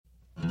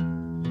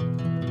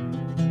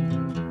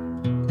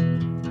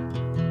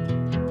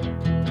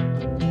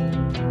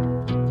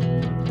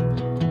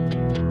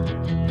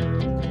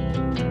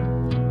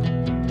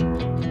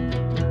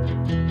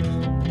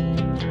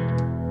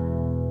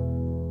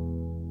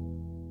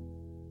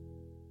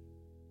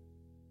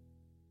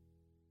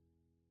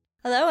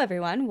Hello,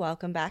 everyone.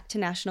 Welcome back to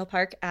National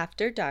Park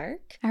After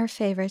Dark. Our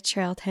favorite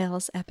Trail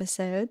Tales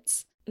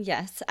episodes.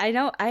 Yes, I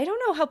don't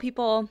know how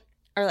people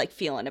are like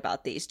feeling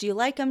about these. Do you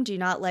like them? Do you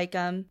not like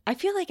them? I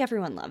feel like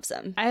everyone loves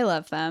them. I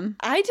love them.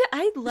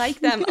 I like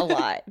them a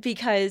lot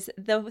because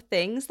the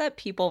things that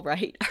people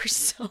write are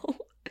so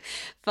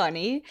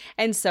funny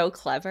and so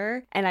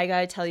clever. And I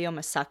gotta tell you, I'm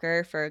a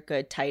sucker for a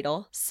good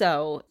title.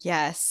 So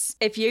Yes.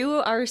 if you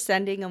are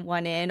sending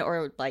one in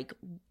or like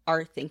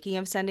are thinking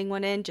of sending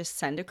one in, just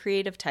send a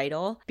creative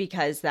title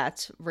because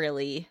that's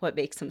really what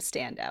makes them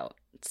stand out.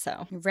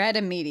 So Read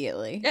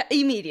immediately.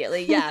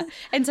 immediately, yeah.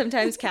 And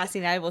sometimes Cassie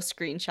and I will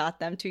screenshot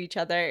them to each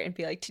other and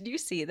be like, did you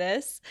see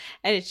this?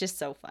 And it's just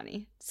so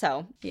funny.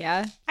 So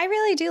Yeah. I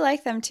really do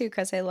like them too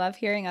because I love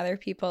hearing other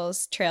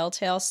people's trail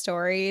tale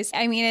stories.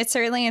 I mean, it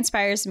certainly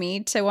inspires me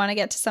to want to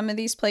get to some of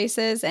these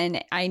places.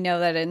 And I know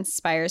that it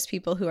inspires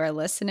people who are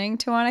listening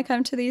to want to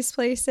come to these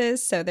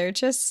places. So they're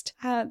just,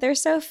 they're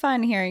so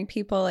fun hearing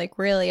people like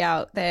really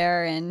out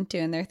there and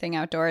doing their thing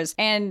outdoors.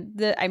 And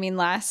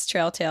last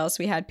Trail Tales,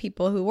 we had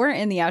people who weren't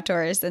in the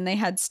outdoors and they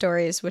had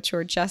stories which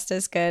were just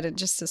as good and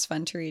just as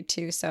fun to read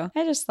too. So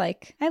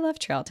I love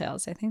Trail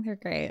Tales. I think they're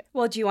great.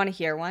 well, do you want to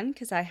hear one?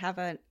 Because I have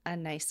a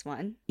nice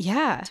one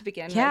Yeah. to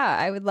begin with. Yeah,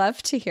 I would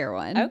love to hear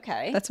one.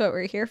 Okay. That's what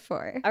we're here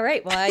for. All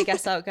right, well, I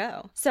guess I'll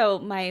go. So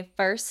my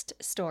first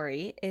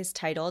story is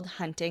titled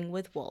Hunting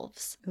with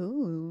Wolves.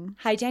 Ooh.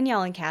 Hi,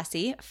 Danielle and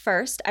Cassie.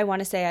 First, I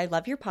want to say I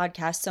love your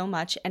podcast so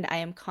much and I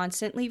am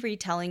constantly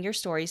retelling your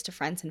stories to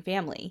friends and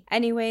family.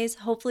 Anyways,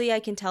 hopefully I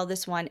can tell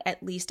this one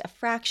at least a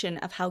fraction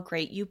of how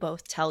great you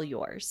both tell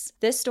yours.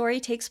 This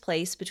story takes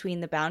place between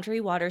the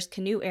Boundary Waters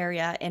Canoe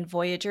Area and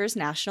Voyageurs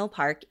National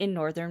Park in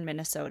northern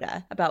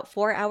Minnesota, about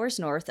 4 hours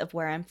north of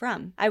where I'm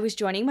from. I was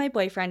joining my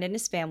boyfriend and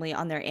his family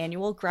on their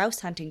annual grouse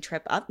hunting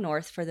trip up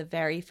north for the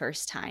very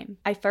first time.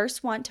 I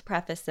first want to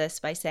preface this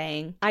by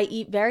saying I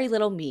eat very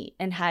little meat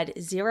and had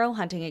zero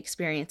hunting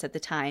experience at the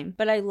time,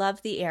 but I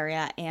love the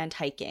area and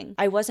hiking.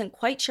 I wasn't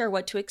quite sure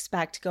what to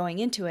expect going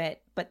into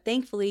it, but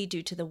thankfully,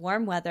 due to the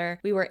warm weather,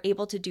 we were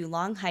able to do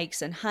long hikes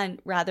and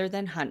hunt rather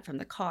than hunt from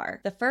the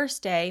car. The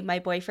first day, my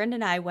boyfriend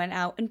and I went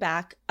out and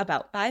back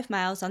about 5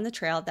 miles on the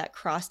trail that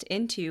crossed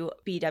into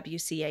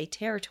BWCA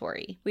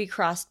territory. We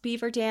crossed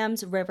beaver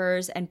dams,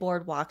 rivers, and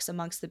boardwalks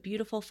amongst the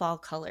beautiful fall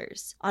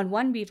colors. On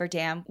one beaver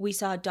dam, we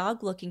saw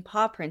dog-looking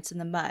paw prints in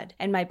the mud,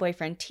 and my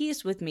boyfriend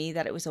teased with me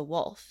that it was a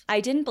wolf. I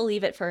didn't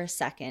believe it for a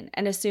second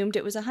and assumed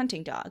it was a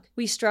hunting dog.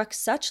 We struck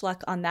such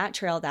luck on that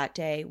trail that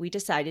day, we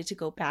decided to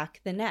go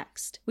back the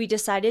next. We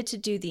decided to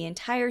do the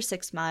entire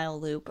 6-mile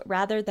loop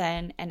rather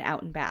than an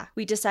out and back.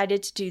 We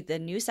decided to do the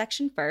new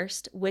section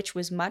first, which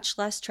was much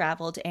less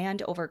traveled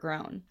and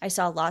overgrown. I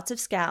saw lots of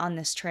scat on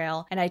this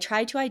trail, and I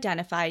tried to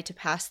identify to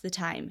pass the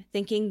time,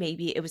 thinking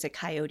maybe it was a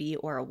coyote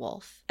or a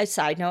wolf. A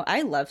side note,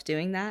 I love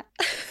doing that.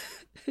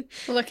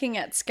 Looking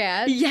at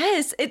scat.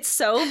 Yes, it's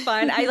so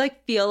fun. I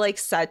feel like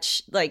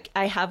such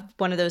I have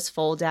one of those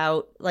fold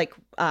out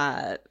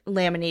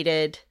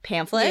laminated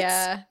pamphlets.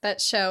 Yeah, that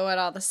show what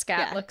all the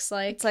scat looks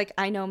like. It's like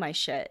I know my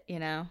shit, you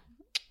know.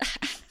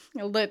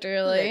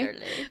 Literally.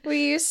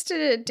 We used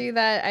to do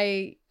that.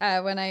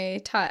 When I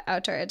taught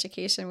outdoor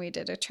education, we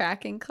did a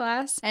tracking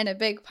class, and a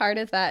big part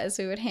of that is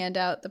we would hand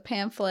out the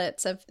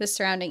pamphlets of the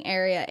surrounding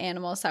area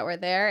animals that were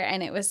there,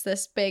 and it was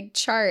this big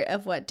chart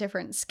of what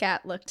different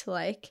scat looked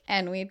like,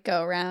 and we'd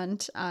go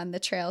around on the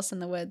trails in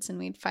the woods and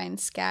we'd find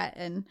scat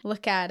and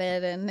look at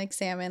it and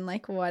examine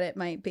what it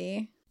might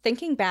be.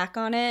 Thinking back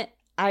on it,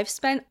 I've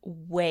spent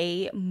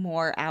way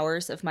more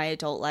hours of my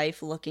adult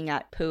life looking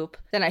at poop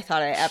than I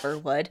thought I ever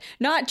would.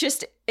 Not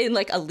just in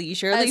a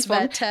leisurely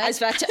form. As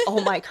vet tech.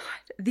 Oh my God.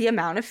 The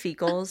amount of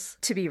fecals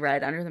to be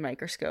read under the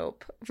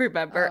microscope.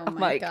 Remember? Oh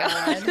my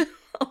God.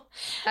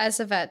 As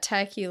a vet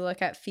tech, you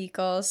look at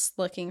fecals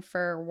looking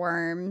for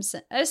worms,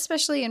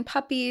 especially in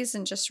puppies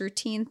and just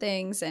routine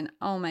things. And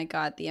oh my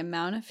God, the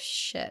amount of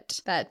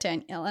shit that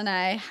Danielle and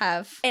I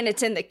have. And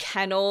it's in the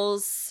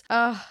kennels.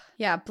 Oh,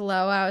 yeah,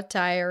 blowout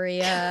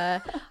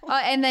diarrhea.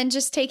 And then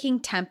just taking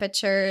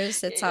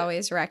temperatures. It's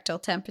always rectal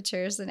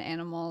temperatures in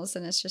animals.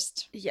 And it's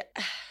just... Yeah.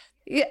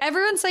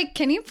 Everyone's like,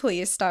 can you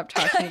please stop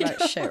talking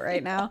about shit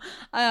right now?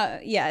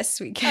 Yes,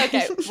 we can.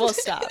 Okay, we'll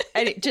stop.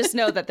 And just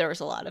know that there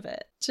was a lot of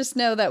it. Just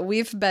know that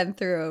we've been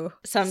through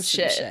some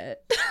shit.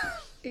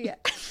 Yeah.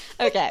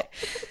 Okay.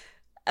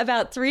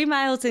 About 3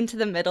 miles into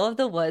the middle of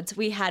the woods,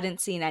 we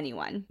hadn't seen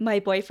anyone. My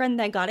boyfriend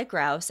then got a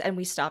grouse and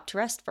we stopped to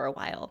rest for a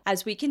while.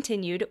 As we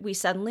continued, we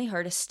suddenly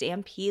heard a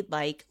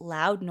stampede-like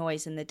loud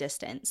noise in the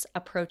distance,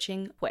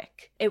 approaching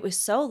quick. It was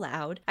so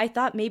loud, I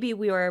thought maybe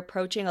we were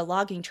approaching a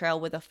logging trail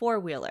with a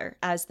four-wheeler,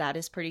 as that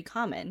is pretty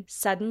common.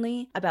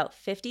 Suddenly, about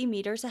 50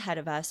 meters ahead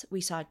of us,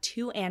 we saw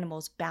 2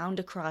 animals bound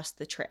across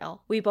the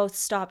trail. We both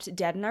stopped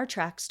dead in our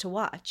tracks to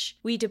watch.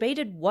 We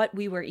debated what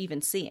we were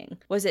even seeing.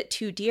 Was it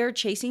 2 deer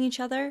chasing each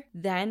other?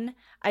 Then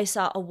I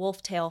saw a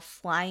wolf tail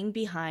flying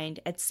behind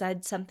and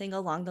said something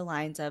along the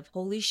lines of,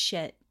 "Holy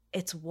shit,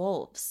 it's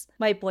wolves."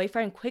 My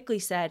boyfriend quickly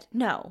said,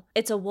 "No,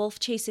 it's a wolf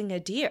chasing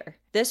a deer."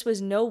 This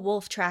was no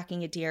wolf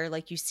tracking a deer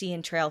like you see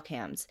in trail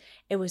cams.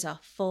 It was a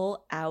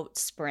full-out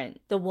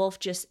sprint. The wolf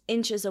just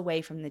inches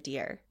away from the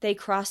deer. They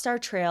crossed our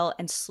trail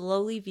and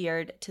slowly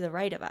veered to the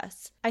right of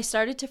us. I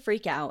started to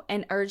freak out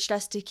and urged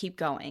us to keep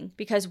going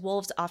because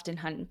wolves often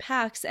hunt in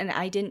packs and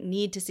I didn't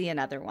need to see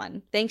another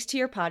one. Thanks to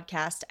your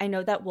podcast, I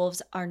know that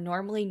wolves are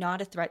normally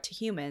not a threat to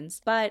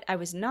humans, but I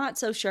was not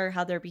so sure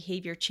how their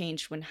behavior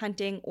changed when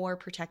hunting or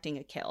protecting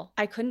a kill.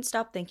 I couldn't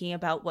stop thinking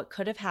about what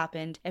could have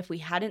happened if we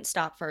hadn't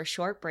stopped for a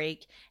short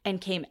break and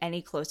came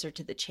any closer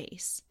to the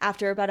chase.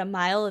 After about a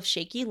mile of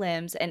shaky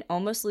limbs and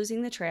almost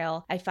losing the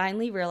trail, I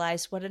finally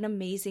realized what an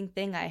amazing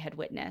thing I had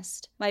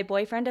witnessed. My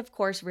boyfriend, of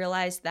course,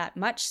 realized that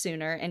much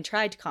sooner and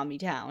tried to calm me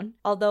down.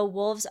 Although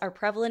wolves are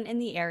prevalent in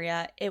the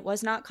area, it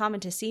was not common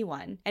to see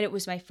one, and it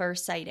was my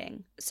first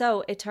sighting.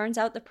 So it turns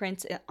out the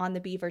prints on the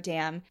beaver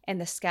dam and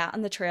the scat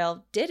on the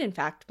trail did in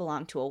fact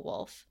belong to a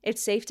wolf.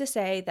 It's safe to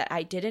say that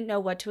I didn't know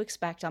what to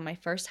expect on my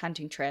first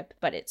hunting trip,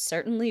 but it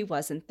certainly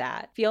wasn't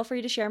that. Feel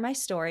free to share my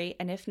story,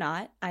 and if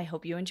not, I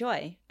hope you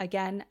enjoy.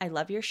 Again, I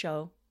love your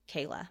show,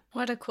 Kayla.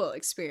 What a cool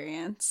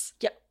experience.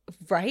 Yeah,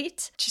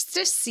 right? Just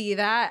to see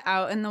that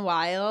out in the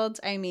wild,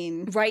 I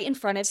mean, Right in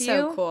front of you.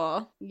 so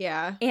cool.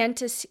 Yeah. And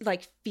to see,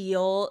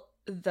 feel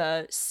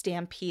the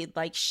stampede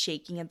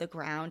shaking at the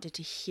ground and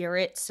to hear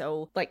it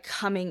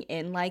coming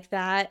in like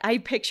that. I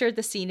pictured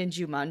the scene in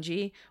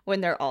Jumanji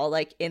when they're all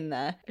in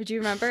the, do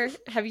you remember?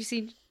 Have you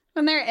seen?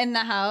 When they're in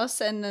the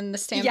house and then the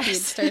stampede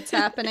starts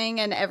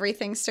happening and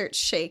everything starts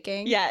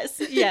shaking.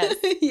 Yes.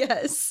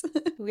 Yes.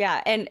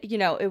 Yeah. And,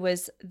 it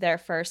was their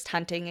first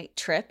hunting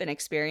trip and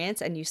experience,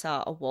 and you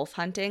saw a wolf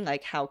hunting.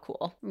 How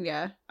cool.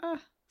 Yeah. Oh,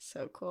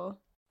 so cool.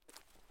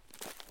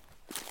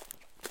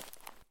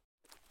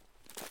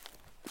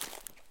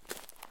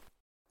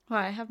 Well,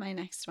 I have my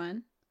next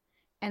one,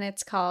 and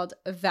it's called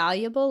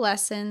Valuable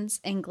Lessons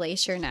in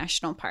Glacier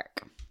National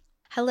Park.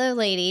 Hello,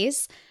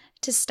 ladies.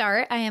 To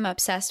start, I am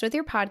obsessed with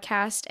your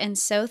podcast and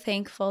so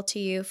thankful to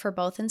you for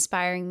both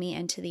inspiring me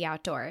into the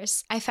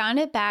outdoors. I found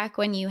it back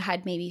when you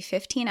had maybe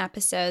 15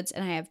 episodes,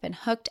 and I have been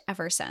hooked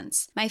ever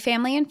since. My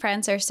family and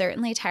friends are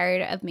certainly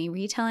tired of me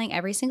retelling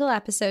every single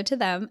episode to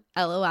them,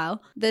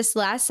 LOL. This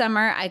last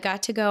summer, I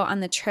got to go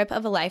on the trip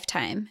of a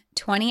lifetime.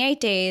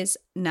 28 days,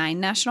 9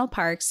 national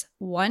parks,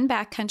 1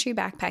 backcountry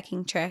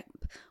backpacking trip,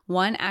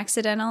 1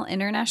 accidental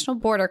international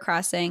border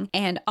crossing,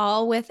 and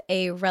all with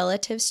a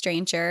relative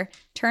stranger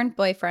turned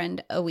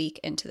boyfriend a week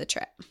into the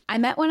trip. I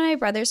met one of my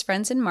brother's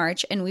friends in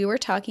March, and we were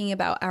talking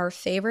about our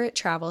favorite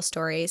travel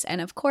stories,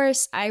 and of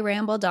course, I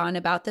rambled on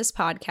about this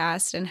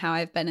podcast and how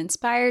I've been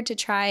inspired to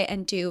try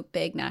and do a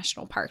big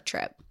national park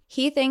trip.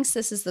 He thinks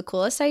this is the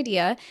coolest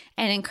idea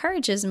and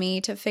encourages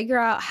me to figure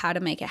out how to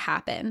make it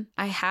happen.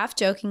 I half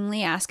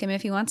jokingly ask him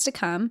if he wants to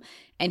come,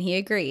 and he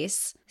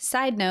agrees.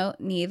 Side note,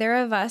 neither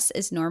of us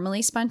is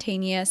normally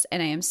spontaneous,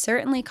 and I am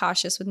certainly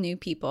cautious with new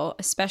people,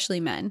 especially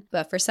men.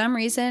 But for some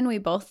reason, we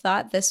both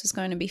thought this was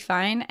going to be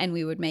fine and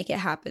we would make it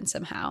happen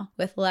somehow,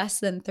 with less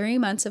than 3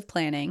 months of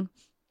planning.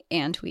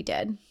 And we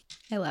did.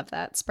 I love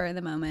that. Spur of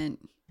the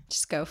moment.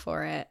 Just go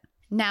for it.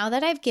 Now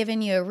that I've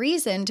given you a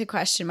reason to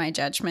question my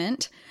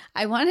judgment,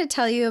 I want to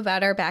tell you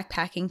about our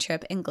backpacking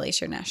trip in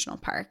Glacier National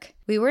Park.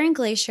 We were in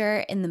Glacier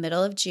in the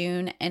middle of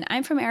June, and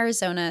I'm from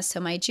Arizona, so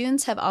my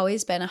Junes have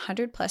always been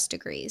 100+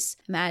 degrees.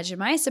 Imagine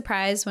my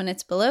surprise when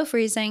it's below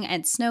freezing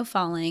and snow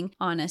falling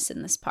on us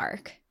in this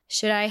park.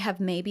 Should I have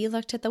maybe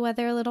looked at the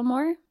weather a little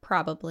more?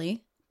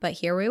 Probably. But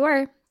here we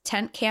were,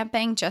 tent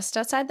camping just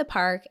outside the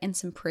park in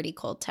some pretty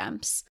cold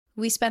temps.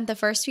 We spent the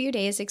first few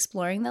days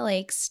exploring the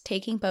lakes,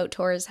 taking boat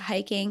tours,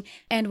 hiking,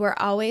 and were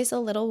always a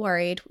little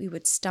worried we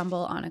would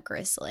stumble on a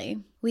grizzly.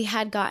 We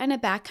had gotten a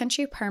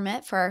backcountry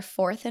permit for our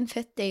 4th and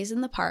 5th days in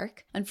the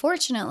park.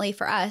 Unfortunately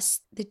for us,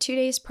 the 2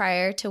 days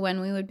prior to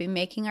when we would be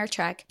making our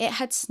trek, it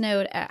had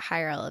snowed at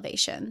higher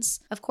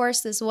elevations. Of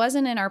course, this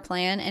wasn't in our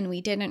plan, and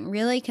we didn't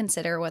really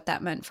consider what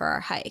that meant for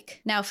our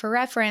hike. Now, for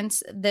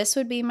reference, this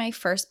would be my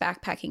first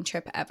backpacking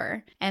trip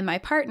ever, and my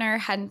partner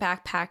hadn't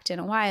backpacked in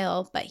a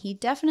while, but he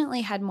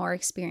definitely had more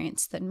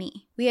experience than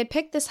me. We had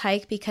picked this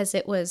hike because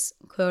it was,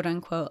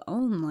 quote-unquote,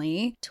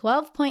 only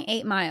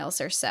 12.8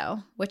 miles or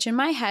so, which in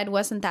my head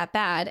wasn't that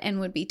bad and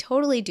would be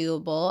totally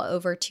doable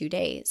over 2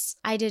 days.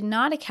 I did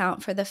not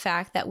account for the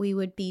fact that we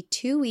would be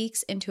 2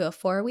 weeks into a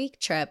 4-week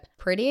trip,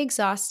 pretty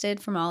exhausted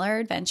from all our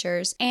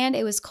adventures, and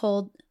it was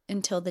cold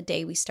until the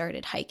day we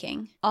started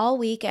hiking. All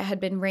week it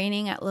had been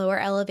raining at lower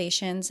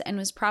elevations and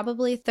was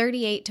probably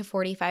 38 to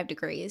 45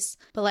 degrees.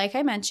 But like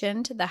I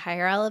mentioned, the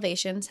higher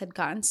elevations had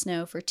gotten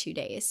snow for 2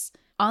 days.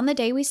 On the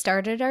day we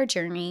started our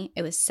journey,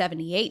 it was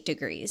 78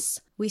 degrees.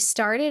 We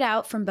started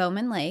out from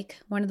Bowman Lake,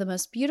 one of the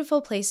most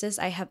beautiful places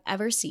I have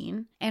ever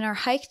seen, and our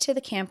hike to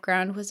the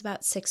campground was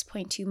about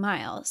 6.2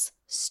 miles,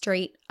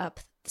 straight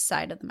up the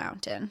side of the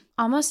mountain.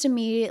 Almost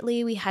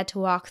immediately, we had to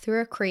walk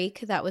through a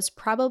creek that was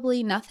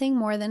probably nothing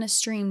more than a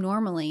stream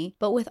normally,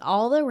 but with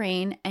all the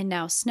rain and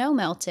now snow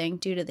melting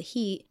due to the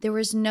heat, there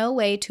was no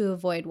way to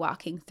avoid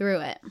walking through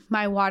it.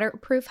 My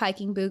waterproof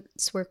hiking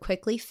boots were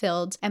quickly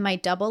filled and my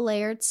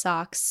double-layered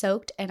socks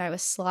soaked, and I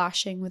was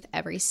sloshing with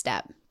every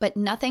step. But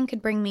nothing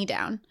could bring me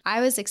down. I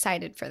was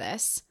excited for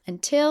this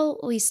until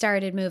we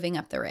started moving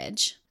up the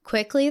ridge.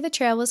 Quickly, the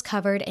trail was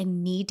covered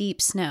in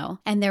knee-deep snow,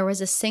 and there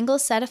was a single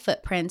set of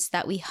footprints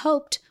that we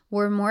hoped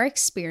were more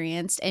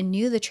experienced and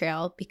knew the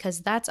trail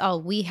because that's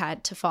all we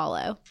had to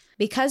follow.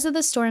 Because of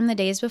the storm the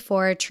days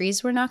before,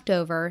 trees were knocked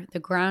over, the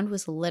ground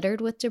was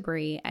littered with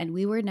debris, and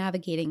we were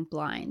navigating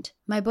blind.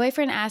 My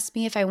boyfriend asked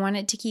me if I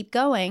wanted to keep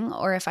going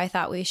or if I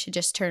thought we should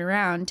just turn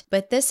around,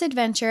 but this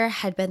adventure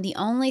had been the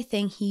only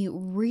thing he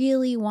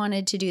really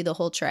wanted to do the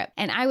whole trip,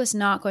 and I was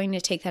not going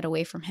to take that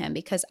away from him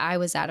because I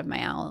was out of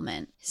my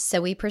element.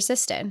 So we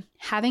persisted,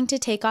 having to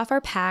take off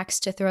our packs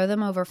to throw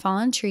them over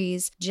fallen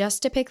trees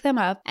just to pick them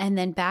up and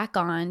then back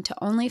on to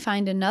only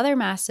find another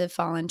massive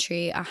fallen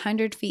tree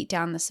 100 feet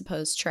down the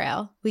supposed trail.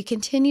 We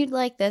continued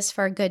like this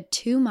for a good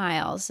 2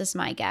 miles, is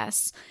my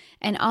guess,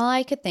 and all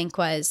I could think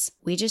was,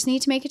 we just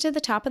need to make it to the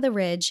top of the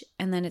ridge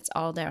and then it's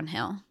all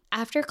downhill.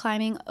 After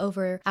climbing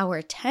over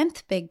our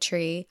 10th big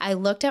tree, I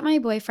looked at my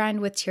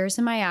boyfriend with tears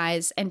in my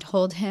eyes and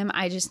told him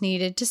I just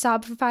needed to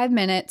sob for 5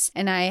 minutes,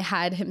 and I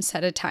had him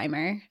set a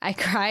timer. I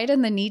cried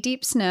in the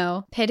knee-deep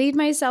snow, pitied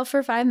myself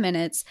for 5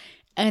 minutes,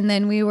 and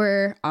then we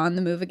were on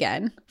the move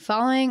again,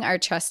 following our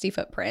trusty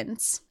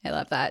footprints. I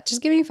love that.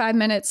 Just give me 5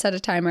 minutes, set a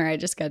timer. I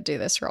just got to do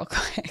this real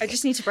quick. I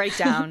just need to break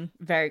down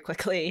very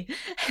quickly,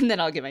 and then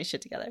I'll get my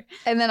shit together.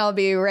 And then I'll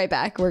be right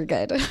back. We're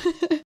good.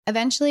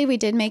 Eventually, we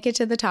did make it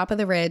to the top of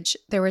the ridge.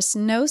 There was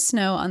no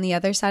snow on the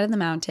other side of the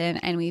mountain,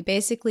 and we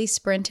basically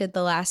sprinted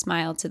the last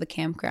mile to the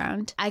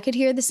campground. I could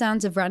hear the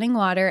sounds of running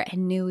water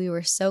and knew we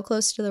were so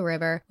close to the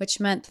river, which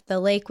meant the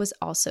lake was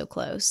also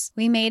close.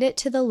 We made it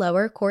to the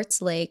lower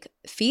Quartz Lake,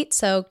 feet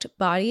soaked,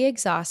 body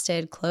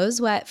exhausted, clothes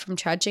wet from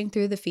trudging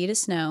through the feet of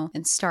snow,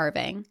 and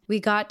starving. We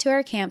got to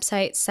our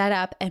campsite, set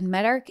up, and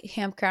met our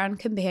campground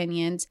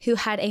companions who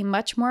had a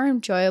much more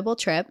enjoyable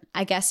trip.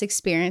 I guess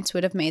experience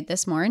would have made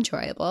this more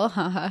enjoyable,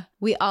 haha.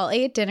 We all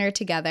ate dinner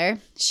together,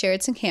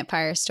 shared some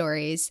campfire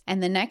stories,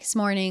 and the next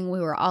morning we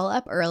were all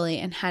up early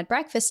and had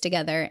breakfast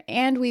together,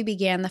 and we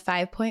began the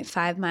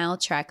 5.5-mile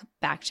trek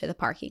back to the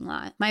parking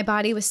lot. My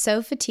body was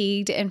so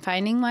fatigued, and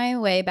finding my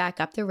way back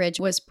up the ridge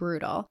was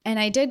brutal, and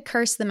I did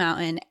curse the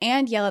mountain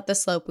and yell at the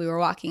slope we were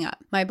walking up,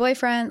 my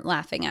boyfriend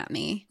laughing at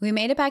me. We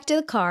made it back to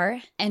the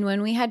car, and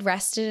when we had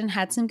rested and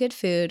had some good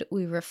food,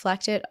 we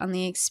reflected on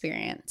the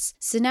experience.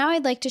 So now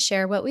I'd like to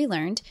share what we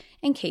learned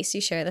in case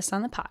you share this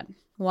on the pod.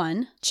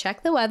 1.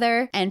 Check the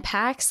weather and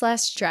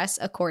pack/dress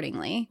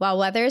accordingly. While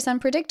weather is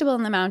unpredictable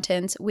in the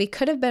mountains, we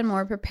could have been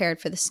more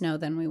prepared for the snow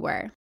than we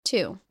were.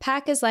 2.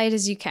 Pack as light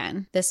as you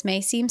can. This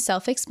may seem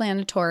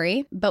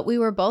self-explanatory, but we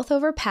were both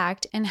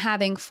overpacked, and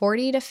having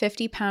 40 to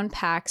 50-pound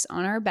packs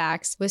on our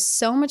backs was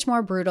so much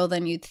more brutal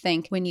than you'd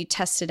think when you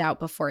test it out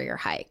before your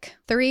hike.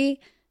 3.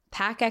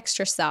 Pack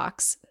extra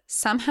socks.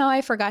 Somehow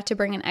I forgot to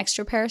bring an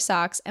extra pair of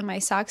socks, and my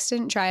socks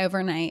didn't dry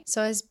overnight,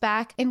 so I was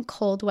back in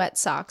cold, wet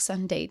socks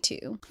on day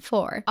 2.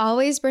 4.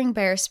 Always bring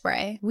bear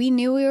spray. We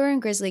knew we were in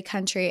grizzly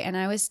country, and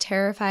I was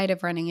terrified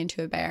of running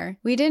into a bear.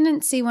 We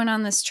didn't see one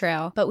on this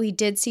trail, but we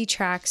did see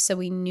tracks, so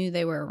we knew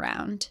they were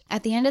around.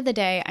 At the end of the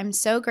day, I'm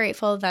so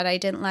grateful that I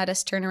didn't let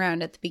us turn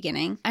around at the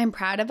beginning. I'm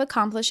proud of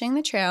accomplishing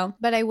the trail,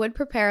 but I would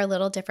prepare a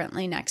little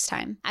differently next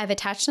time. I've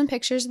attached some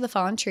pictures of the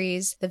fallen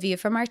trees, the view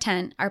from our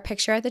tent, our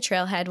picture at the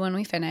trailhead when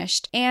we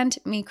finished, and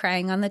me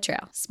crying on the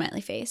trail, smiley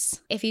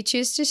face. If you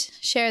choose to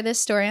share this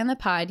story on the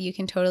pod, you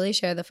can totally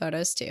share the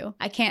photos too.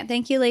 I can't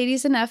thank you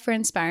ladies enough for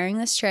inspiring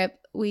this trip.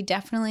 We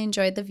definitely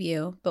enjoyed the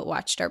view, but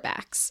watched our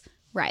backs.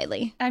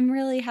 Riley. I'm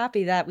really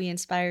happy that we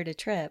inspired a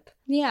trip.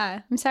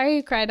 Yeah, I'm sorry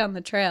you cried on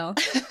the trail,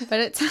 but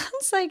it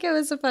sounds like it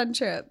was a fun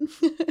trip.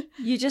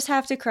 You just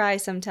have to cry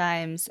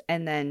sometimes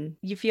and then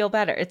you feel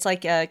better. It's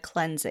like a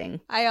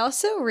cleansing. I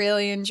also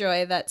really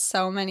enjoy that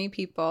so many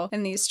people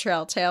in these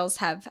trail tales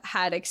have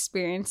had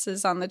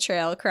experiences on the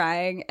trail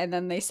crying, and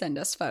then they send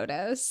us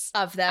photos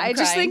of them I crying.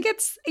 just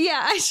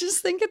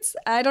think it's,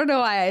 I don't know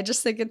why, I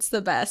just think it's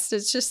the best.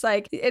 It's just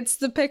like, it's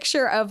the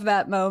picture of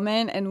that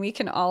moment and we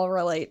can all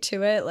relate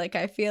to it. Like,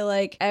 I feel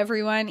like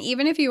everyone,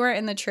 even if you weren't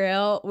in the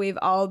trail, we've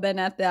all been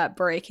at that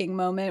breaking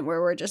moment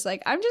where we're just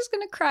like, I'm just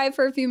gonna cry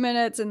for a few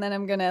minutes and then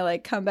I'm gonna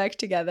like come back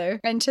together.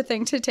 And to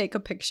take a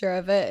picture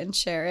of it and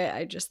share it,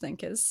 I just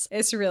think it's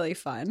really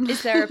fun.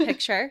 Is there a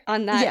picture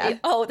on that? Yeah.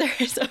 Oh, there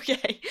is.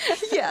 Okay.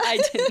 Yeah.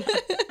 I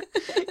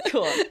didn't.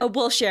 Cool. Oh,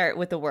 we'll share it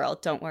with the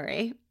world. Don't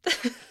worry.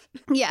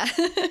 Yeah.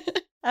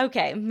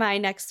 Okay, my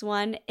next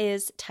one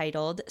is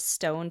titled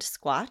Stoned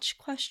Squatch ?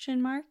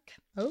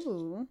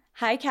 Oh.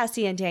 Hi,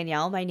 Cassie and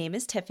Danielle. My name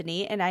is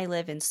Tiffany, and I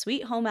live in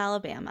Sweet Home,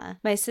 Alabama.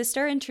 My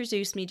sister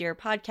introduced me to your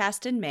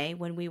podcast in May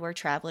when we were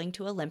traveling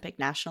to Olympic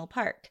National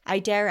Park. I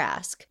dare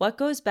ask, what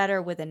goes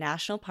better with a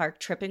national park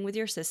tripping with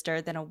your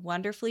sister than a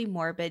wonderfully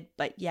morbid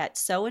but yet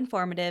so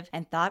informative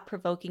and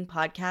thought-provoking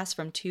podcast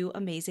from two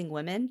amazing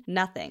women?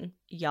 Nothing.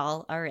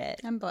 Y'all are it.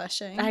 I'm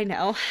blushing. I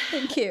know.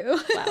 Thank you.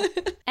 Wow.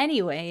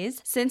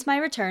 Anyways, since my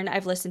return,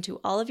 I've listened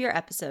to all of your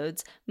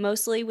episodes,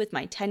 mostly with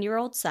my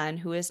 10-year-old son,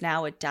 who is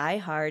now a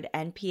die-hard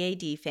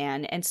NPAD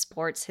fan and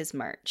sports his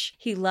merch.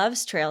 He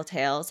loves Trail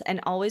Tales and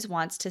always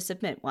wants to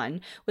submit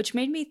one, which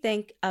made me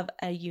think of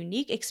a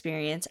unique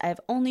experience I've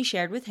only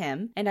shared with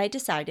him, and I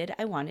decided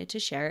I wanted to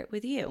share it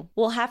with you.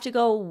 We'll have to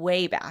go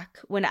way back,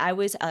 when I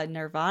was a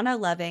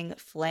Nirvana-loving,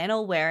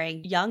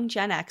 flannel-wearing young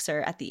Gen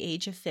Xer at the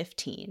age of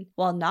 15.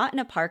 While not in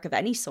a park of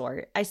any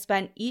sort, I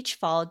spent each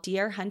fall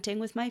deer hunting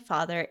with my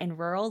father in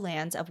rural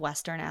lands of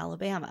western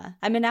Alabama.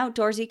 I'm an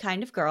outdoorsy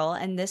kind of girl,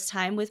 and this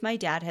time with my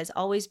dad has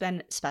always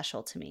been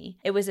special to me.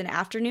 It was an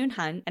afternoon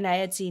hunt, and I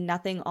had seen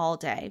nothing all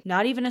day,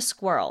 not even a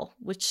squirrel,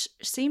 which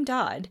seemed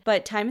odd,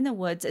 but time in the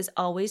woods is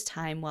always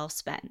time well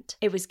spent.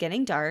 It was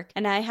getting dark,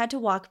 and I had to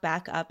walk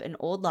back up an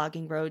old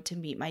logging road to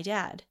meet my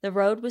dad. The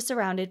road was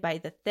surrounded by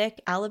the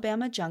thick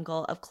Alabama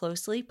jungle of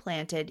closely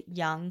planted,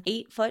 young,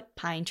 8-foot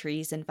pine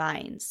trees and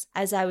vines.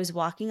 As I was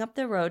walking up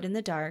the road in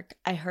the dark,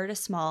 I heard a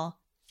small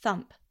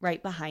thump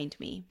right behind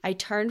me. I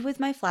turned with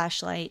my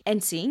flashlight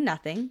and, seeing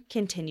nothing,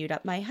 continued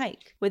up my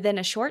hike. Within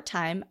a short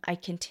time, I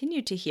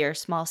continued to hear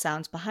small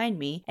sounds behind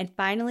me and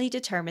finally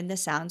determined the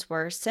sounds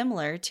were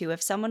similar to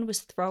if someone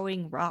was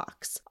throwing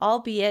rocks,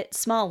 albeit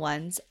small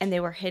ones, and they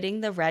were hitting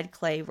the red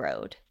clay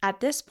road. At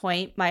this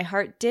point, my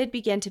heart did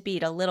begin to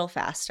beat a little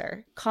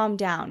faster. Calm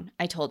down,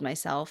 I told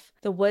myself.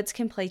 The woods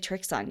can play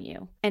tricks on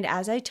you. And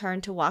as I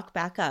turned to walk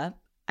back up,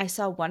 I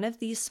saw one of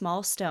these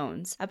small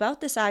stones,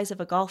 about the size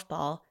of a golf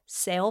ball,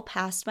 sail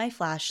past my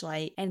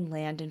flashlight and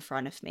land in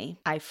front of me.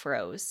 I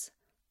froze.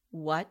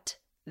 What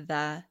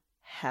the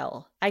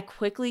hell? I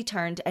quickly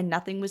turned and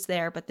nothing was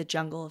there but the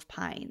jungle of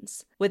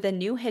pines. With a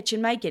new hitch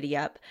in my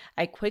giddy-up,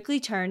 I quickly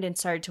turned and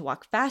started to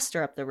walk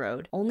faster up the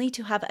road, only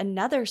to have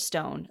another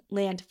stone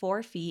land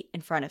 4 feet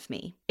in front of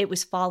me. It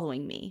was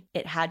following me.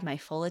 It had my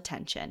full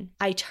attention.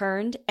 I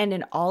turned and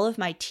in all of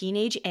my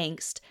teenage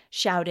angst,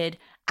 shouted,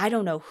 "I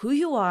don't know who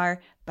you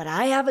are, but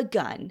I have a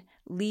gun.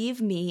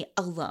 Leave me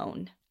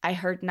alone." I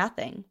heard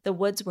nothing. The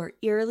woods were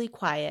eerily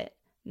quiet.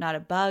 Not a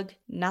bug,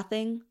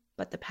 nothing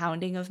but the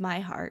pounding of my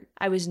heart.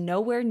 I was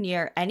nowhere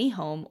near any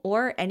home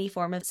or any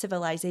form of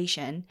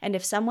civilization, and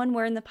if someone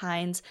were in the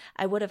pines,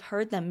 I would have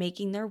heard them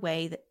making their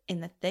way in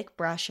the thick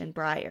brush and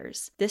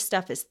briars. This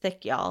stuff is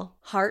thick, y'all.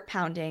 Heart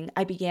pounding,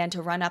 I began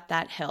to run up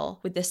that hill,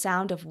 with the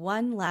sound of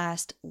one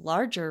last,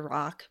 larger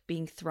rock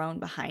being thrown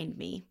behind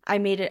me. I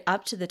made it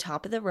up to the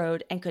top of the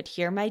road and could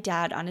hear my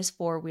dad on his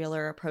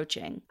four-wheeler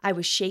approaching. I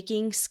was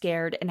shaking,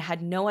 scared, and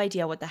had no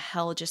idea what the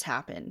hell just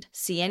happened.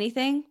 "See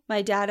anything?"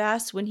 my dad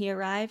asked when he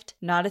arrived.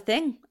 "Not a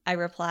thing," I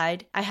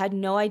replied. I had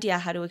no idea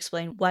how to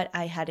explain what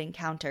I had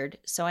encountered,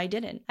 so I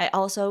didn't. I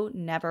also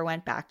never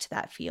went back to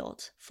that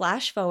field.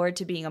 Flash forward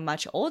to being a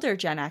much older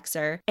Gen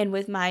Xer, and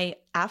with my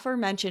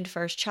aforementioned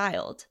first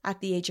child.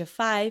 At the age of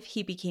 5,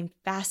 he became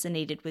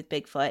fascinated with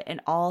Bigfoot and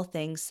all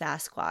things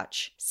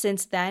Sasquatch.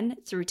 Since then,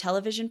 through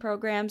television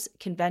programs,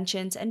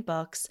 conventions, and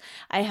books,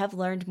 I have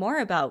learned more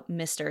about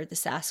Mr. the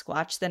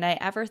Sasquatch than I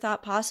ever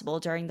thought possible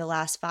during the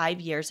last 5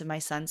 years of my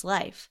son's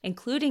life,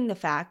 including the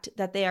fact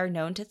that they are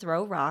known to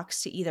throw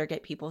rocks to either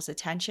get people's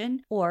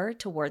attention or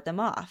to ward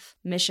them off.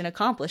 Mission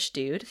accomplished,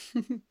 dude.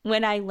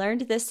 When I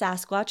learned this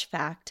Sasquatch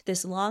fact,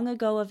 this long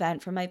ago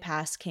event from my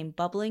past came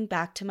bubbling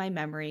back to my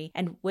memory,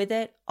 and with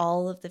it,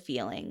 all of the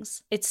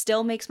feelings. It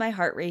still makes my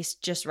heart race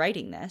just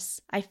writing this.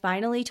 I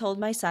finally told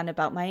my son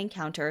about my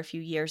encounter a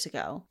few years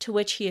ago, to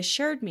which he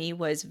assured me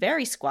was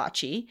very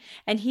squatchy,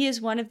 and he is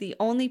one of the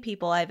only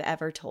people I've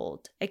ever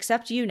told.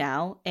 Except you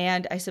now,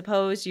 and I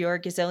suppose your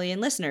gazillion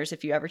listeners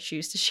if you ever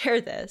choose to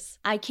share this.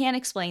 I can't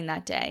explain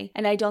that day,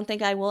 and I don't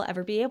think I will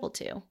ever be able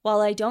to.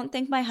 While I don't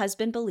think my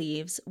husband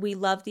believes, we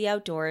love the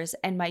outdoors,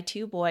 and my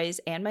 2 boys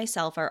and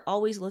myself are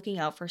always looking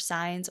out for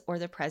signs or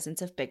the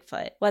presence of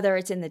Bigfoot, whether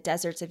it's in the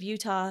deserts of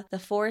Utah, the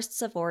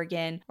forests of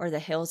Oregon, or the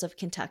hills of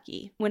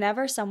Kentucky.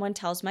 Whenever someone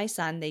tells my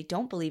son they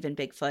don't believe in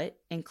Bigfoot,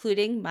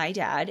 including my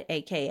dad,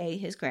 aka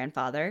his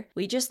grandfather,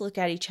 we just look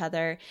at each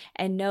other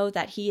and know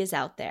that he is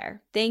out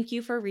there. Thank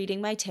you for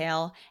reading my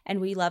tale, and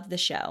we love the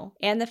show.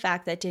 And the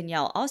fact that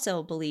Danielle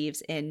also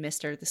believes in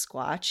Mr. the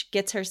Squatch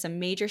gets her some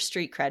major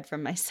street cred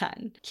from my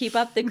son. Keep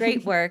up the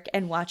great work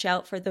and watch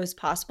out for those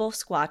possible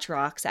Squatch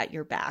rocks at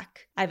your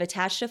back. I've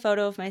attached a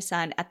photo of my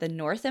son at the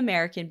North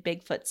American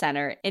Bigfoot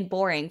Center in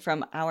Boring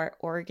from our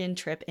Oregon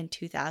trip in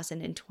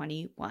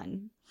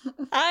 2021.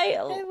 I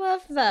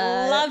love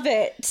that. Love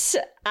it.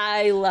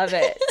 I love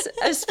it.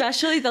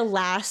 Especially the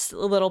last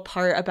little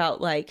part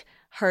about like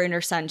her and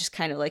her son just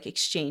kind of like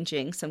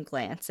exchanging some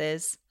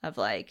glances of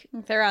like,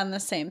 they're on the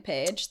same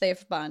page.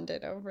 They've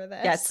bonded over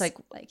this. Yeah, it's like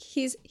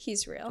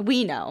he's real.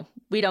 We know.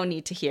 We don't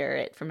need to hear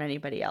it from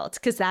anybody else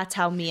because that's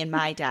how me and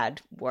my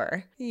dad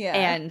were. Yeah.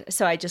 And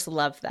so I just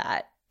love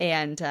that.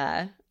 And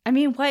I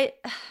mean, what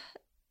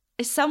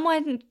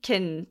someone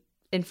can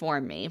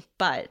inform me,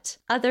 but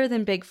other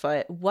than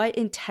Bigfoot, what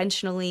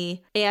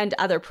intentionally and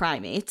other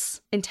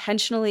primates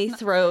intentionally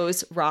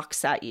throws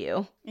rocks at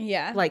you?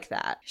 Yeah. Like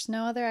that. There's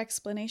no other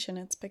explanation.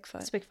 It's Bigfoot.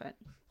 It's Bigfoot.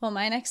 Well,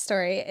 my next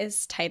story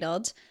is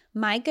titled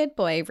My Good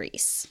Boy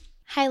Reese.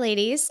 Hi,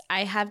 ladies.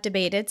 I have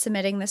debated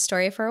submitting this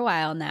story for a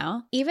while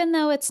now. Even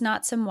though it's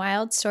not some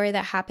wild story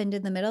that happened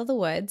in the middle of the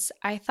woods,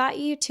 I thought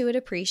you two would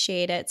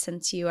appreciate it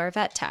since you are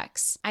vet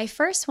techs. I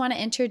first want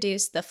to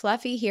introduce the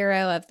fluffy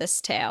hero of this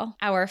tale,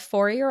 our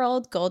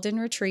 4-year-old golden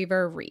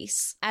retriever,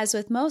 Reese. As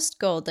with most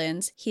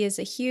Goldens, he is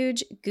a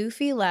huge,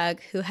 goofy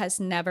lug who has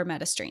never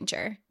met a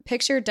stranger.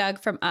 Picture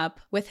Doug from Up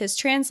with his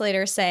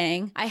translator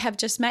saying, I have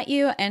just met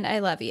you and I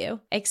love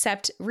you.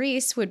 Except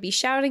Reese would be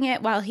shouting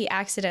it while he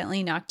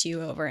accidentally knocked you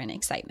over in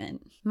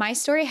excitement. My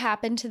story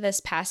happened to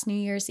this past New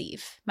Year's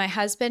Eve. My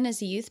husband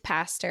is a youth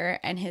pastor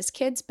and his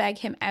kids beg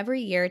him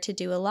every year to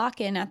do a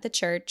lock-in at the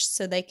church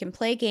so they can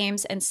play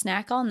games and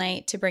snack all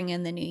night to bring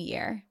in the new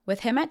year.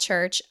 With him at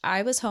church,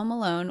 I was home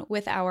alone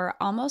with our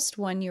almost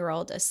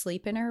 1-year-old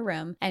asleep in her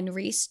room and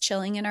Reese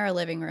chilling in our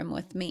living room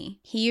with me.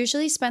 He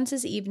usually spends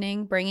his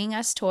evening bringing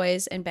us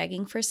toys and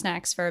begging for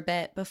snacks for a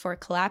bit before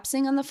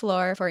collapsing on the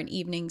floor for an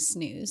evening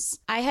snooze.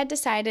 I had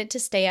decided to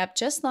stay up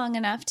just long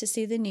enough to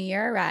see the new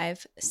year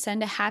arrive,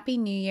 send a happy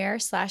new year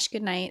 /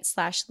 good night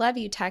 / love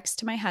you text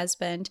to my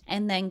husband,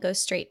 and then go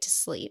straight to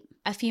sleep.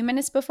 A few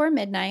minutes before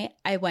midnight,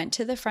 I went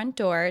to the front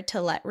door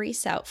to let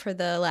Reese out for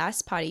the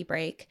last potty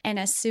break, and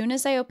as soon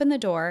as I opened the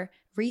door,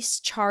 Reese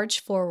charged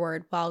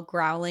forward while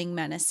growling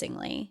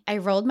menacingly. I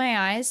rolled my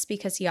eyes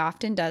because he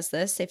often does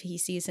this if he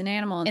sees an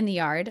animal in the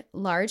yard,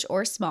 large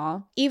or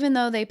small, even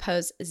though they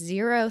pose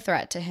zero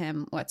threat to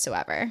him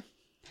whatsoever.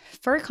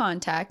 For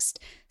context,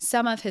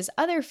 some of his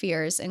other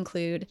fears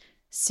include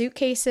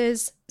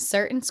suitcases,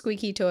 certain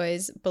squeaky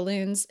toys,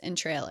 balloons, and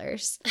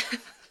trailers.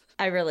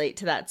 I relate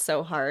to that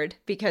so hard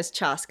because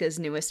Chaska's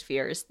newest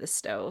fear is the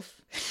stove.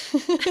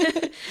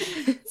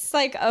 It's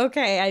like,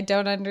 okay, I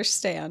don't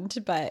understand,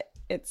 but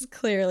it's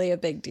clearly a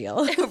big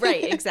deal.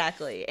 Right,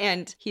 exactly.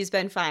 And he's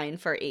been fine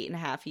for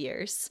 8.5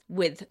 years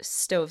with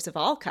stoves of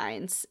all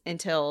kinds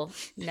until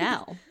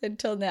now.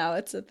 Until now,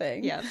 it's a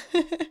thing. Yeah.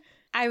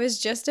 I was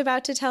just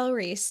about to tell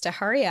Reese to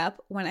hurry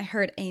up when I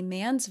heard a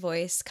man's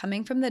voice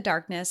coming from the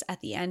darkness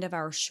at the end of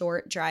our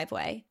short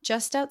driveway,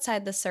 just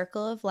outside the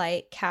circle of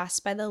light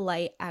cast by the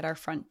light at our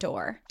front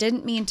door.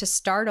 Didn't mean to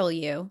startle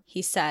you,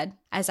 he said,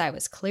 as I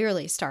was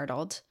clearly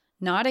startled,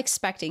 not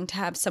expecting to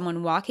have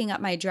someone walking up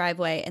my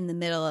driveway in the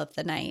middle of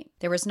the night.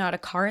 There was not a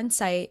car in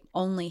sight,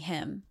 only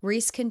him.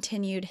 Reese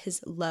continued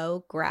his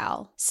low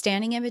growl,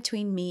 standing in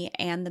between me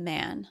and the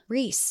man.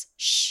 Reese,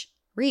 shh.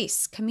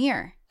 Reese, come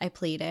here, I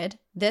pleaded.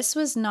 This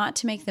was not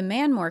to make the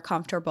man more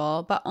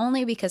comfortable, but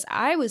only because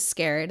I was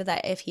scared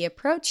that if he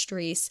approached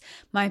Reese,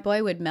 my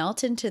boy would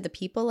melt into the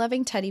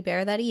people-loving teddy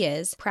bear that he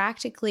is,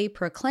 practically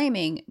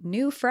proclaiming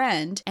new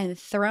friend and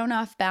thrown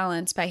off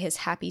balance by his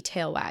happy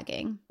tail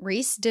wagging.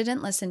 Reese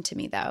didn't listen to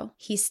me though.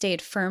 He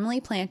stayed firmly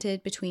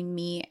planted between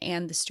me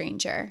and the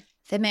stranger.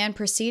 The man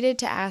proceeded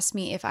to ask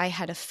me if I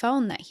had a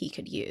phone that he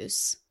could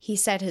use. He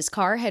said his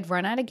car had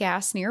run out of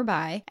gas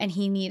nearby and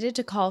he needed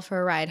to call for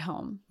a ride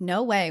home.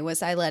 No way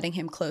was I letting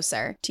him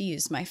closer to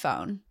use my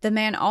phone. The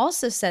man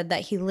also said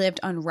that he lived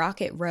on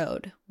Rocket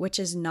Road, which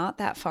is not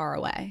that far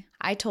away.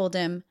 I told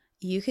him,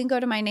 you can go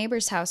to my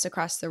neighbor's house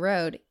across the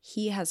road.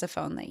 He has a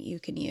phone that you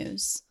can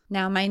use.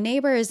 Now, my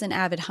neighbor is an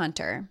avid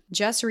hunter.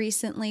 Just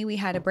recently, we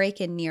had a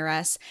break-in near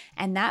us,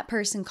 and that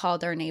person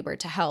called our neighbor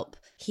to help.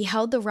 He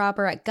held the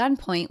robber at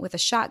gunpoint with a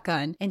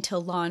shotgun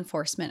until law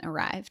enforcement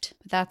arrived.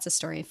 But that's a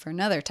story for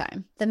another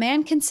time. The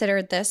man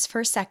considered this for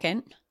a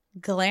second,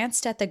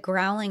 glanced at the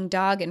growling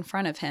dog in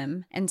front of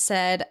him, and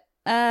said,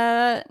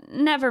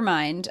 never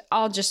mind.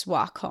 I'll just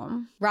walk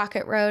home.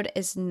 Rocket Road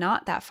is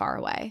not that far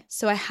away,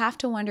 so I have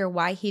to wonder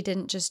why he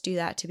didn't just do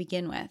that to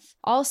begin with.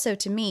 Also,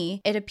 to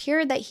me, it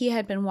appeared that he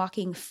had been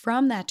walking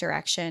from that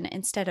direction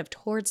instead of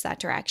towards that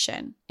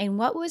direction. And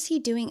what was he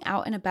doing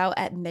out and about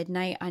at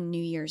midnight on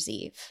New Year's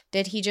Eve?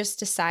 Did he just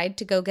decide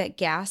to go get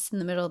gas in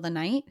the middle of the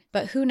night?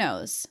 But who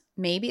knows?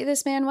 Maybe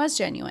this man was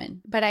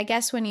genuine, but I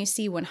guess when you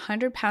see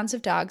 100 pounds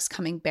of dogs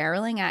coming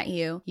barreling at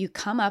you, you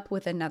come up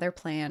with another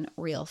plan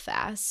real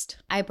fast.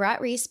 I brought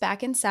Reese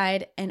back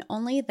inside, and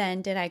only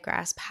then did I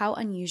grasp how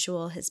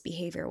unusual his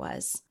behavior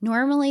was.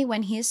 Normally,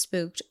 when he is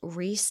spooked,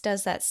 Reese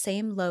does that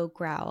same low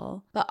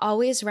growl, but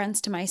always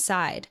runs to my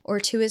side or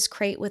to his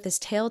crate with his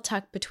tail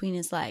tucked between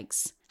his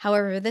legs.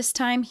 However, this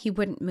time he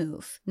wouldn't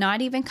move,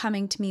 not even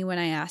coming to me when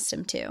I asked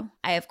him to.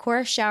 I, of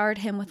course, showered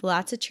him with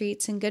lots of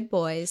treats and good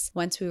boys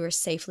once we were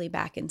safely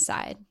back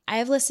inside. I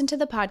have listened to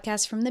the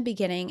podcast from the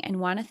beginning and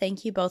want to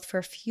thank you both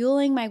for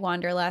fueling my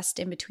wanderlust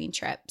in between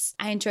trips.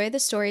 I enjoy the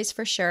stories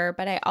for sure,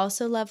 but I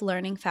also love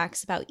learning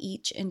facts about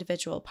each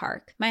individual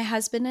park. My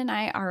husband and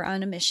I are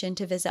on a mission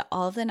to visit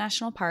all of the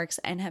national parks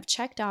and have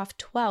checked off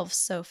 12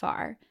 so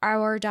far.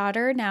 Our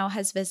daughter now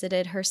has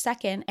visited her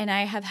second, and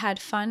I have had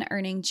fun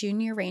earning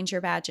junior ranger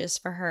badges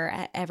for her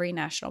at every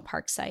national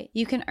park site.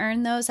 You can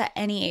earn those at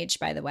any age,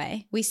 by the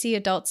way. We see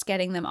adults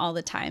getting them all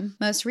the time.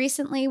 Most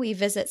recently, we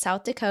visit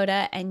South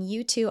Dakota, and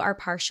you two are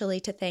partially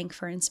to thank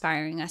for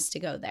inspiring us to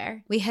go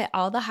there. We hit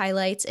all the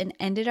highlights and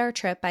ended our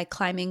trip by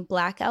climbing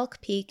Black Elk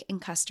Peak in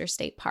Custer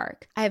State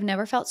Park. I have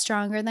never felt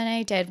stronger than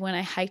I did when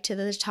I hiked to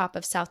the top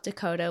of South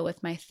Dakota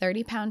with my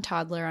 30-pound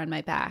toddler on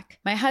my back.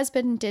 My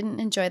husband didn't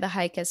enjoy the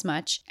hike as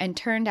much, and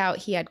turned out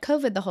he had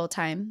COVID the whole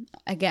time.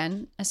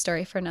 Again, a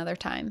story for another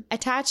time.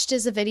 Attached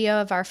is a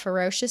video of our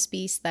ferocious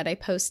beast that I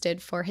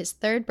posted for his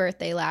 3rd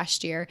birthday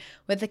last year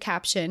with the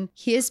caption,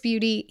 "He is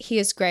beauty, he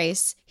is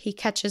grace, he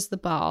catches the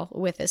ball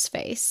with his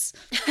face."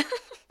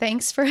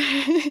 Thanks for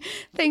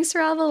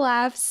all the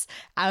laughs,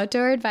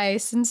 outdoor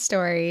advice, and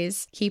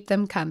stories. Keep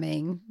them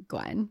coming,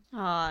 Gwen.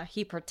 Aw,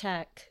 he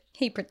protect.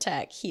 He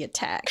protect, he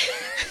attack.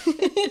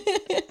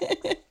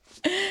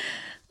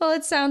 Well,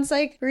 it sounds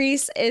like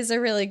Reese is a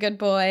really good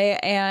boy,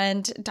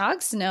 and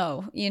dogs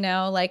know,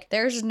 like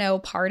there's no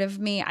part of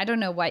me, I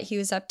don't know what he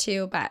was up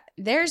to, but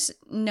there's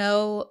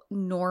no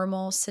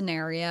normal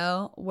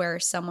scenario where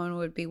someone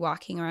would be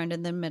walking around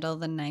in the middle of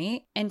the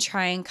night and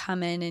try and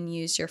come in and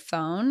use your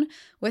phone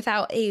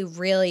without a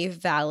really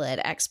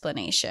valid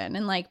explanation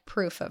and like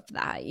proof of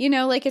that,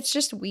 like it's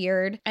just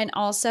weird. And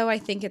also I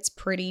think it's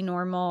pretty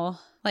normal.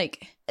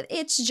 Like,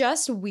 it's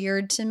just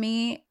weird to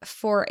me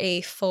for a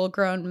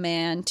full-grown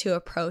man to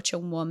approach a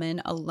woman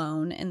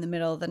alone in the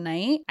middle of the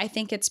night. I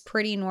think it's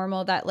pretty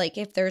normal that, like,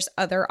 if there's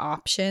other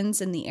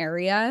options in the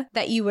area,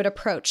 that you would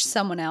approach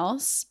someone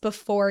else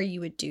before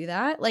you would do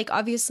that. Like,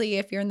 obviously,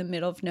 if you're in the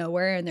middle of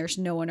nowhere and there's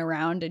no one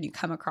around and you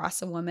come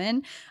across a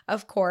woman,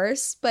 of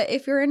course. But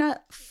if you're in a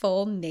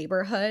full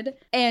neighborhood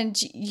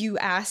and you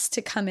ask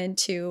to come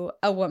into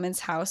a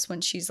woman's house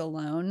when she's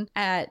alone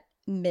at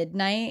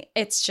midnight,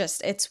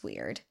 it's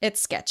weird.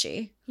 It's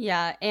sketchy.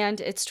 Yeah,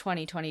 and it's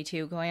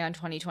 2022 going on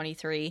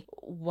 2023.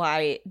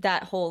 Why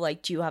that whole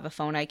like, do you have a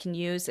phone I can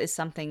use is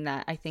something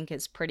that I think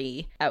is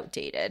pretty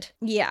outdated.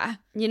 Yeah.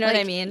 You know what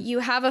I mean? You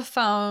have a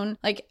phone,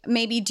 like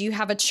maybe do you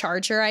have a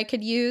charger I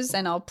could use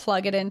and I'll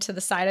plug it into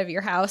the side of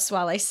your house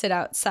while I sit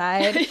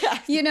outside?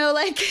 Yeah.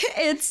 Like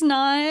it's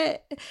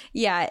not,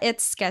 yeah,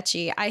 it's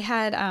sketchy. I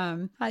had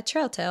a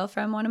trail tale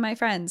from one of my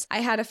friends. I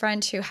had a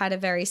friend who had a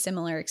very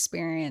similar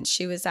experience.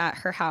 She was at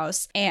her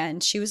house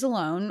and she was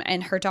alone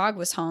and her dog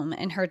was home,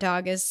 and her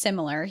dog is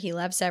similar. He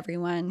loves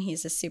everyone.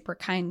 He's a super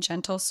kind,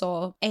 gentle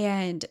soul.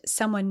 And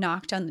someone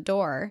knocked on the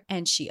door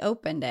and she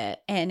opened it.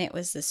 And it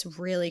was this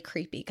really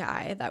creepy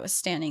guy that was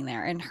standing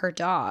there. And her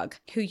dog,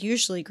 who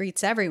usually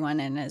greets everyone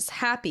and is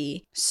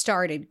happy,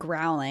 started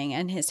growling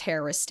and his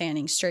hair was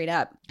standing straight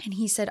up. And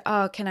he said,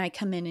 "Oh, can I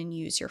come in and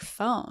use your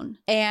phone?"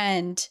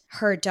 And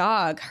her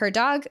dog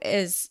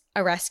is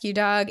a rescue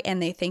dog,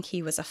 and they think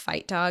he was a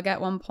fight dog at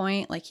one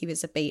point, like he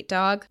was a bait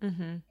dog.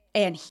 Mm-hmm.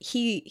 And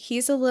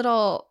he's a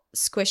little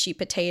squishy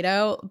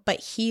potato, but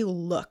he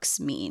looks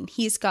mean.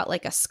 He's got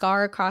like a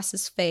scar across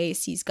his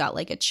face. He's got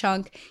like a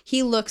chunk.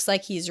 He looks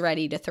like he's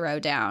ready to throw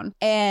down.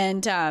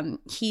 And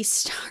he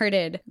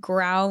started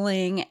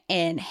growling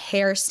and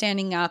hair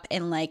standing up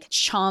and like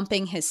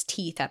chomping his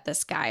teeth at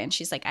this guy. And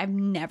she's like, "I've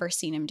never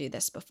seen him do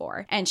this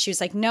before." And she was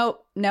like,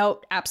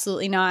 nope,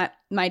 absolutely not.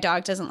 My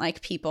dog doesn't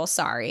like people,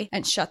 sorry,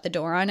 and shut the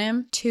door on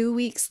him. 2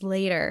 weeks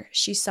later,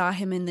 she saw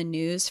him in the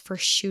news for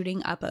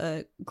shooting up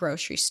a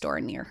grocery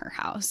store near her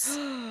house.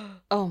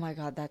 Oh my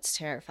God, that's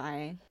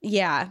terrifying.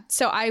 Yeah.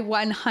 So I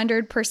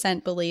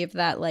 100% believe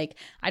that, like,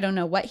 I don't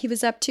know what he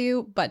was up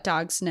to, but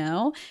dogs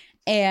know.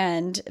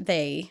 And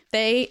they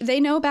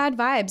know bad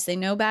vibes. They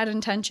know bad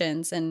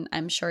intentions. And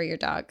I'm sure your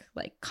dog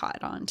like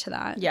caught on to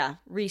that. Yeah.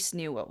 Reese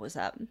knew what was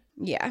up.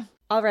 Yeah.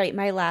 All right.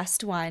 My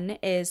last one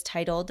is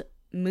titled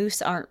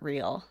 "Moose Aren't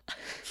Real."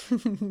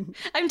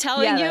 I'm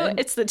telling you,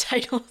 it's the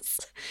titles.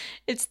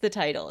 It's the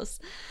titles.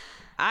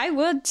 I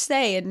would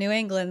say in New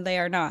England, they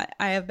are not.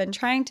 I have been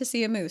trying to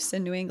see a moose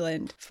in New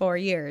England for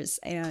years,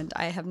 and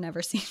I have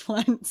never seen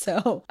one.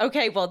 So,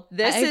 okay, well,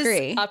 this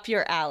is up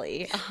your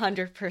alley,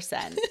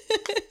 100%.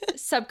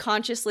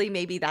 Subconsciously,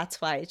 maybe that's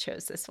why I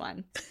chose this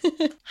one.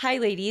 Hi,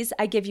 ladies.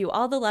 I give you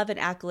all the love and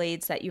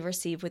accolades that you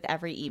receive with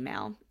every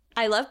email.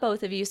 I love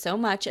both of you so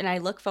much, and I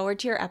look forward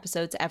to your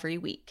episodes every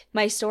week.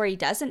 My story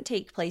doesn't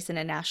take place in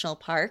a national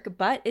park,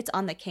 but it's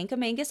on the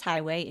Kankamangas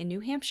Highway in New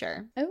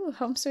Hampshire. Oh,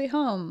 home sweet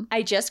home.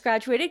 I just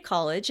graduated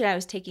college, and I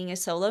was taking a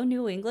solo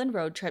New England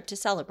road trip to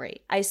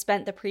celebrate. I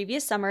spent the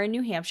previous summer in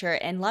New Hampshire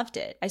and loved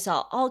it. I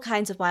saw all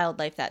kinds of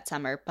wildlife that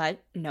summer,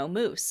 but no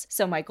moose.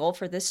 So my goal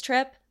for this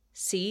trip,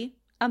 see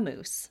a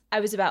moose. I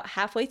was about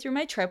halfway through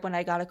my trip when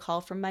I got a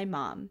call from my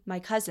mom. My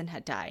cousin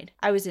had died.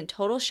 I was in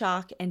total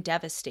shock and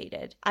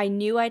devastated. I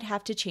knew I'd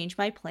have to change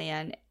my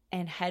plan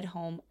and head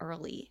home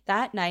early.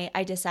 That night,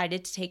 I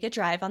decided to take a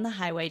drive on the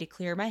highway to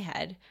clear my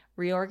head,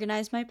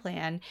 reorganize my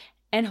plan,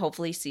 and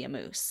hopefully see a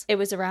moose. It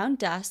was around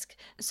dusk,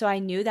 so I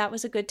knew that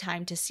was a good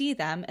time to see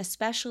them,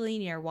 especially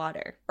near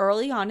water.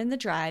 Early on in the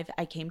drive,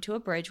 I came to a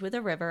bridge with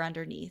a river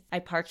underneath. I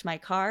parked my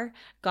car,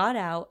 got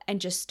out, and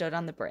just stood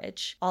on the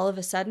bridge. All of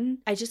a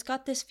sudden, I just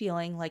got this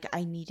feeling like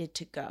I needed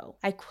to go.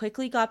 I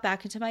quickly got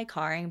back into my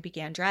car and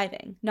began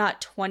driving. Not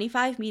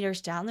 25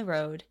 meters down the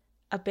road,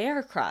 a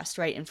bear crossed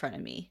right in front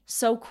of me.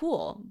 So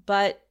cool,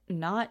 but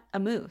not a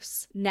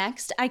moose.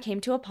 Next, I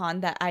came to a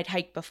pond that I'd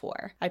hiked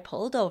before. I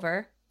pulled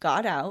over,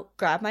 got out,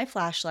 grabbed my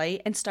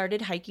flashlight, and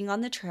started hiking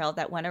on the trail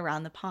that went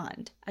around the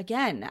pond.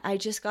 Again, I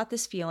just got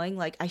this feeling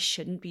like I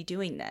shouldn't be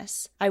doing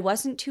this. I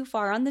wasn't too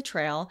far on the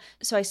trail,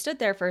 so I stood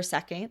there for a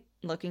second,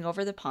 looking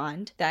over the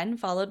pond, then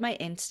followed my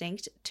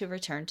instinct to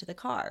return to the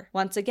car.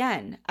 Once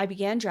again, I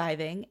began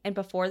driving, and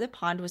before the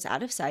pond was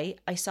out of sight,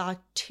 I saw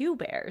 2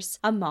 bears,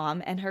 a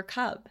mom and her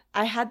cub.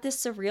 I had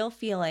this surreal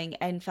feeling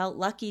and felt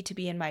lucky to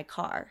be in my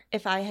car.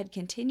 If I had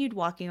continued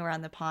walking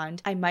around the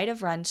pond, I might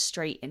have run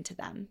straight into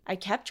them. I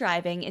kept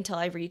driving until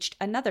I reached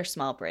another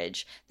small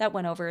bridge that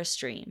went over a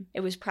stream. It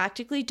was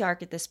practically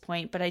dark at this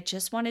point, but I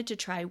just wanted to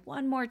try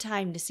one more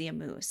time to see a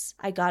moose.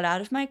 I got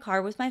out of my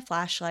car with my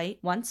flashlight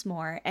once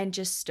more and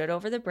just stood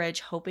over the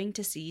bridge hoping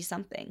to see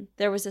something.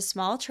 There was a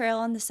small trail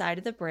on the side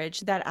of the bridge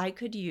that I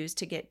could use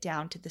to get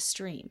down to the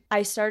stream.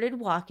 I started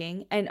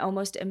walking and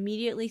almost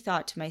immediately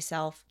thought to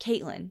myself,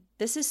 Caitlin,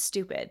 this is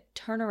stupid.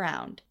 Turn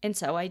around. And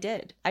so I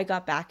did. I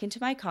got back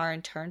into my car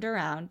and turned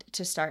around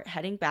to start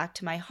heading back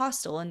to my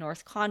hostel in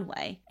North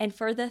Conway. And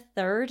for the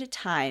 3rd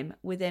time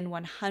within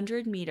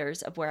 100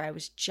 meters of where I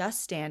was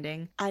just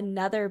standing,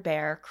 another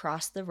bear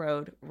crossed the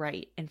road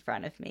right in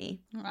front of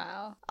me.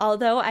 Wow.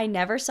 Although I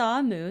never saw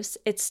a moose,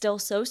 it's still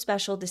so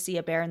special to see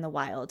a bear in the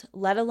wild,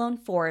 let alone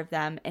 4 of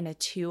them in a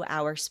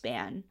 2-hour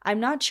span. I'm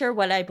not sure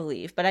what I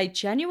believe, but I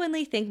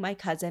genuinely think my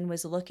cousin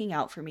was looking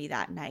out for me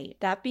that night.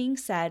 That being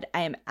said,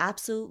 I am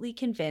absolutely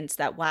convinced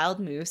that wild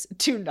moose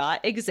do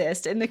not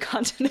exist in the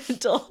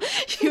continental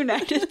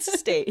United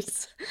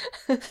States.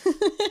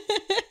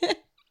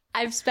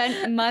 I've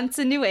spent months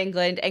in New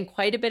England and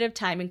quite a bit of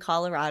time in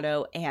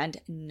Colorado and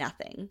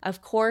nothing.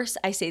 Of course,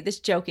 I say this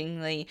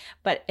jokingly,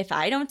 but if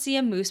I don't see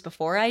a moose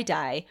before I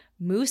die,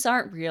 moose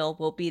aren't real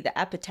will be the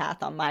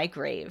epitaph on my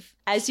grave.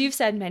 As you've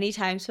said many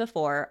times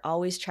before,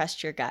 always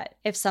trust your gut.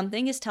 If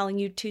something is telling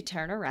you to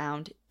turn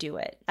around, do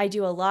it. I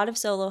do a lot of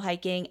solo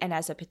hiking, and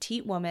as a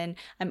petite woman,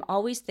 I'm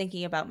always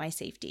thinking about my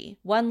safety.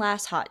 One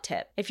last hot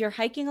tip. If you're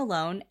hiking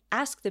alone,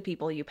 ask the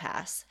people you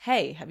pass,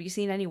 hey, have you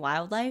seen any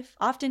wildlife?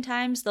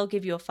 Oftentimes, they'll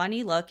give you a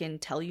funny look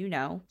and tell you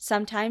no.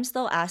 Sometimes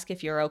they'll ask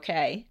if you're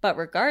okay. But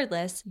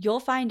regardless,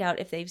 you'll find out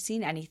if they've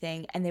seen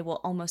anything, and they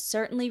will almost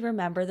certainly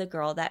remember the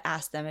girl that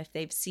asked them if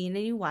they've seen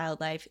any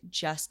wildlife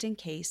just in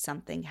case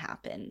something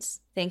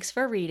happens. Thanks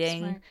for reading.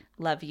 Smart.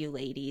 Love you,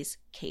 ladies.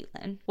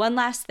 Caitlin. One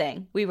last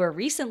thing. We were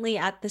recently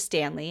at the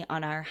Stanley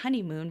on our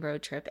honeymoon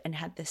road trip and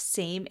had the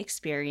same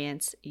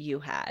experience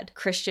you had.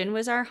 Christian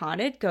was our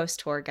haunted ghost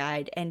tour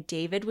guide and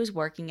David was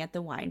working at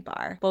the wine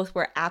bar. Both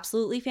were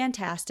absolutely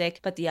fantastic,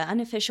 but the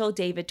unofficial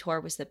David tour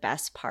was the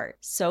best part.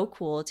 So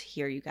cool to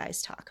hear you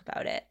guys talk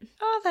about it.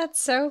 Oh, that's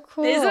so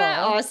cool. Isn't that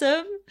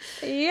awesome?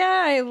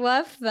 Yeah, I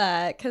love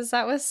that because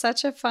that was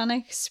such a fun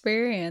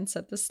experience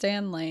at the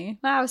Stanley.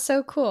 Wow,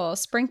 so cool.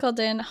 Sprinkled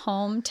in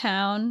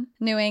hometown,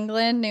 New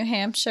England, New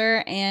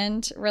Hampshire,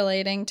 and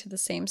relating to the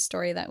same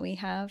story that we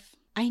have.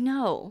 I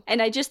know.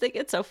 And I just think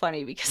it's so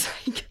funny because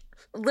like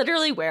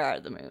literally where are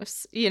the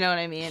moose? You know what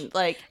I mean?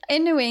 Like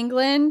in New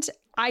England,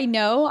 I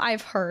know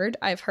I've heard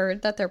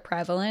that they're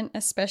prevalent,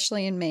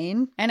 especially in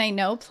Maine. And I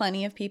know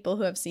plenty of people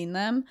who have seen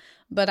them,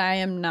 but I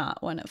am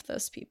not one of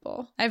those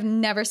people. I've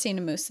never seen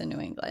a moose in New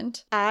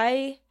England.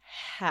 I've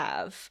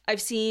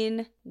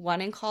seen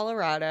one in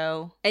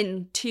Colorado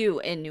and 2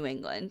 in New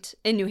England,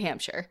 in New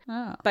Hampshire.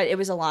 Oh. But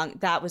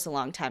that was a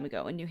long time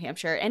ago in New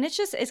Hampshire. And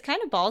it's kind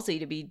of ballsy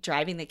to be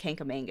driving the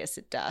Kankamangas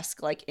at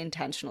dusk, like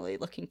intentionally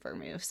looking for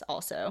moose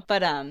also.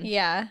 But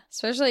yeah,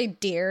 especially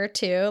deer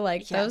too.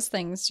 Like those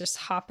things just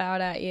hop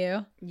out at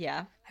you.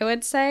 Yeah. I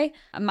would say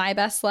my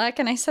best luck,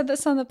 and I said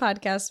this on the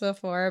podcast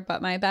before,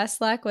 but my best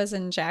luck was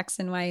in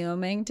Jackson,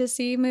 Wyoming to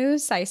see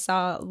moose. I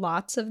saw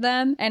lots of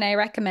them and I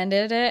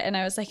recommended it and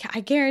I was like,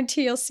 I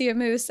guarantee you'll see a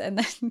moose. And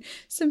then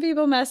some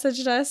people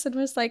messaged us and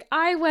was like,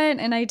 I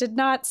went and I did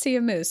not see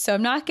a moose. So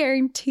I'm not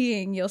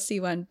guaranteeing you'll see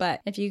one,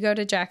 but if you go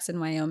to Jackson,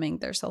 Wyoming,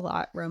 there's a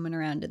lot roaming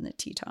around in the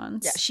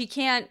Tetons. Yeah, she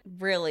can't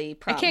really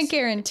promise. I can't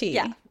guarantee.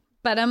 Yeah.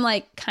 But I'm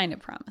like kind of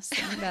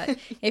promising that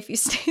if you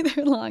stay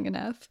there long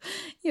enough,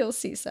 you'll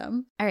see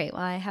some. All right,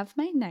 well, I have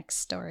my next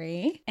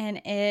story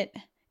and it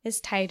is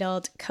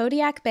titled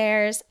Kodiak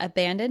Bears,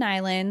 Abandoned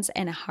Islands,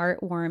 and a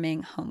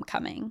Heartwarming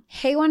Homecoming.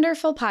 Hey,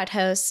 wonderful pod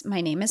hosts.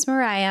 My name is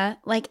Mariah.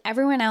 Like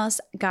everyone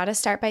else, gotta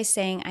start by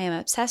saying I am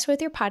obsessed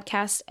with your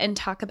podcast and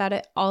talk about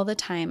it all the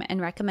time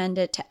and recommend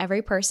it to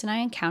every person I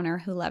encounter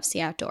who loves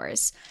the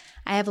outdoors.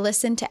 I have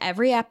listened to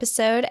every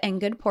episode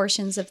and good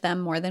portions of them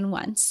more than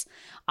once.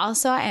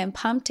 Also, I am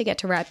pumped to get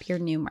to rep your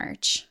new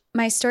merch.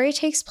 My story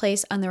takes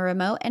place on the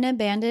remote and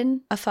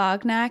abandoned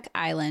Afognak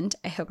Island,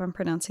 I hope I'm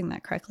pronouncing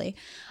that correctly,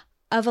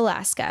 of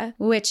Alaska,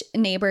 which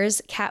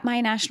neighbors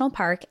Katmai National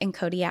Park and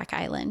Kodiak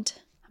Island.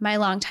 My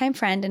longtime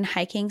friend and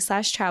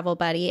hiking/travel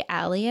buddy,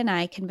 Allie, and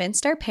I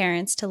convinced our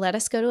parents to let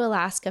us go to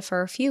Alaska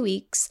for a few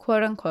weeks,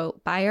 quote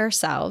unquote, by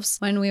ourselves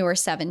when we were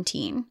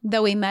 17,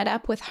 though we met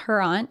up with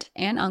her aunt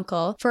and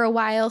uncle for a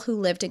while who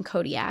lived in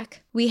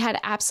Kodiak. We had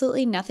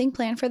absolutely nothing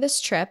planned for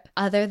this trip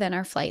other than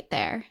our flight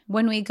there.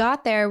 When we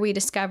got there, we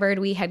discovered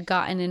we had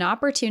gotten an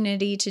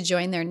opportunity to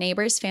join their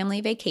neighbor's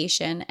family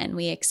vacation, and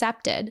we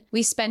accepted.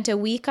 We spent a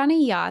week on a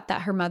yacht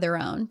that her mother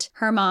owned.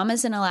 Her mom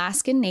is an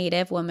Alaskan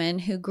Native woman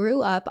who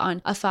grew up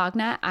on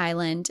Afognak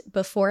Island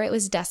before it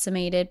was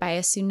decimated by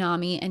a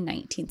tsunami in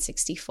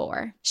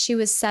 1964. She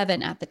was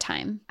 7 at the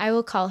time. I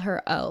will call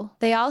her O.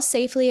 They all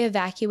safely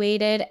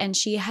evacuated, and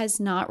she has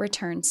not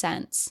returned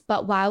since.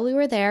 But while we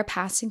were there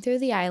passing through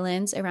the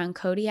island, around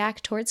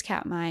Kodiak towards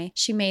Katmai,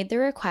 she made the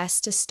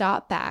request to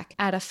stop back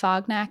at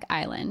Afognak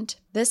Island.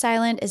 This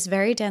island is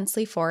very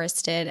densely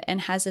forested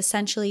and has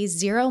essentially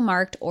zero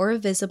marked or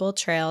visible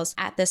trails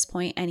at this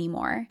point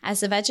anymore, as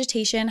the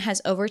vegetation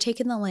has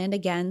overtaken the land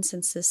again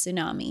since the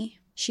tsunami.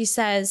 She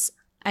says,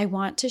 "I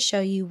want to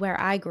show you where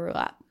I grew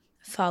up.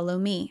 Follow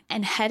me,"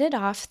 and headed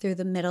off through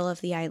the middle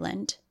of the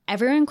island.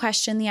 Everyone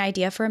questioned the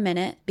idea for a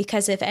minute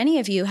because if any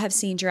of you have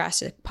seen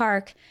Jurassic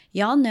Park,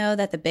 y'all know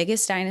that the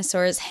biggest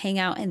dinosaurs hang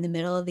out in the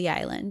middle of the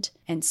island,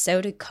 and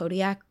so did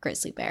Kodiak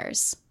grizzly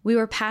bears. We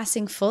were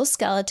passing full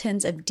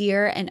skeletons of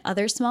deer and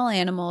other small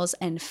animals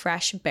and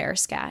fresh bear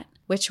scat,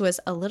 which was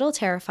a little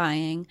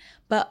terrifying,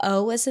 but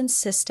O was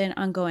insistent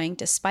on going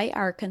despite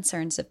our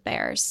concerns of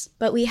bears.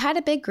 But we had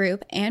a big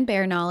group and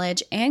bear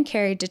knowledge and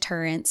carried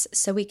deterrents,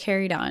 so we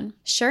carried on.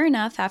 Sure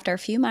enough, after a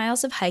few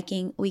miles of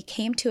hiking, we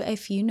came to a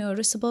few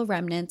noticeable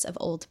remnants of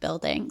old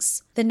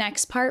buildings. The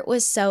next part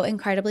was so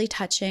incredibly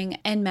touching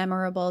and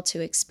memorable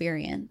to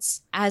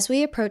experience. As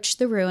we approached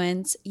the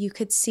ruins, you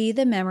could see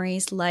the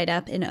memories light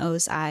up in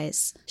O's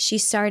eyes. She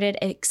started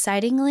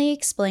excitingly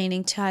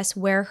explaining to us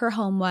where her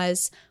home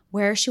was,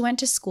 where she went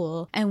to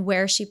school, and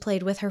where she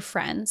played with her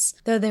friends,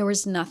 though there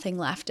was nothing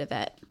left of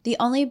it. The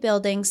only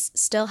buildings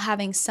still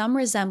having some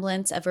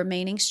resemblance of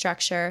remaining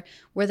structure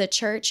were the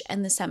church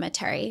and the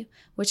cemetery,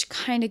 which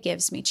kind of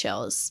gives me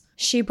chills.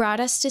 She brought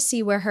us to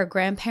see where her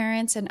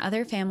grandparents and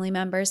other family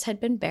members had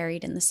been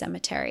buried in the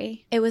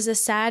cemetery. It was a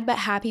sad but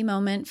happy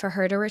moment for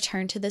her to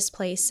return to this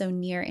place so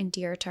near and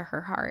dear to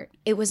her heart.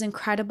 It was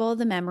incredible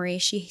the memory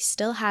she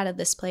still had of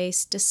this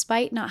place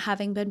despite not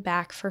having been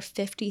back for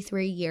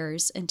 53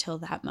 years until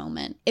that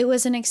moment. It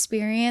was an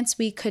experience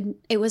we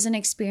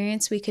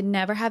could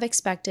never have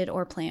expected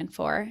or planned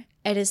for.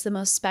 It is the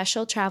most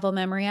special travel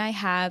memory I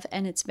have,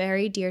 and it's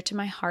very dear to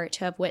my heart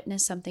to have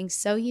witnessed something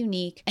so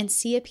unique and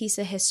see a piece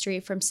of history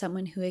from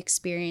someone who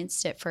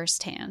experienced it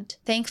firsthand.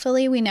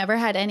 Thankfully, we never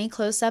had any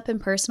close-up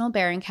and personal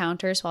bear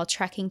encounters while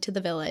trekking to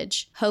the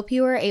village. Hope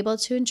you are able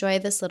to enjoy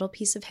this little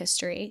piece of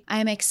history. I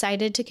am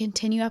excited to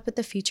continue up with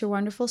the future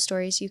wonderful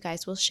stories you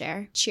guys will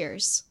share.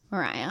 Cheers,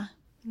 Mariah.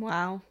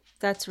 Wow,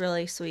 that's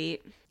really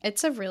sweet.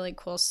 It's a really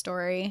cool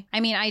story. I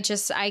mean, I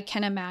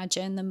can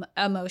imagine the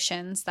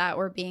emotions that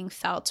were being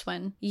felt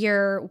when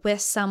you're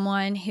with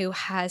someone who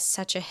has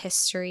such a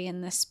history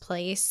in this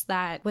place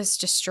that was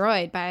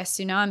destroyed by a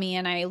tsunami.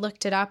 And I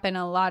looked it up and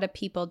a lot of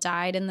people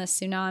died in the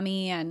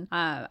tsunami. And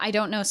I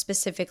don't know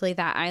specifically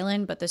that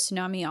island, but the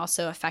tsunami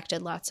also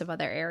affected lots of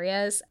other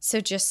areas.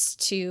 So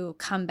just to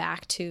come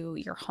back to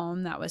your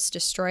home that was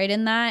destroyed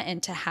in that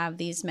and to have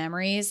these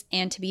memories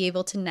and to be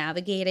able to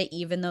navigate it,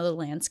 even though the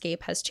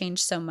landscape has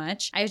changed so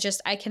much,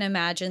 I can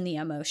imagine the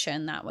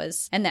emotion that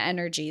was and the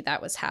energy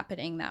that was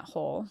happening that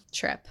whole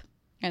trip.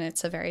 And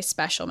it's a very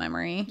special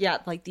memory. Yeah,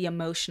 like the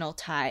emotional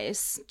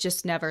ties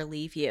just never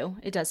leave you.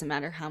 It doesn't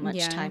matter how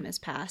much time has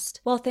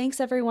passed. Well, thanks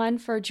everyone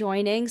for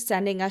joining,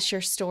 sending us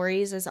your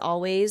stories as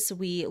always.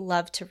 We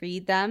love to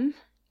read them.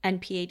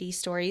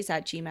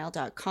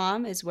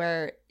 npadstories@gmail.com is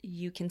where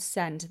you can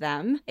send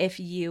them if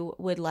you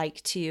would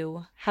like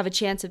to have a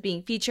chance of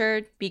being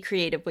featured. Be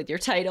creative with your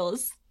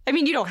titles. I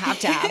mean, you don't have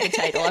to have a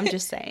title. I'm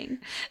just saying.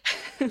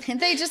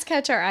 They just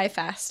catch our eye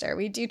faster.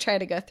 We do try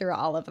to go through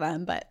all of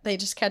them, but they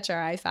just catch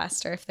our eye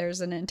faster if there's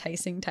an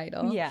enticing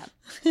title. Yeah.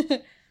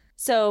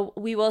 So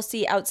we will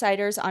see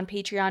Outsiders on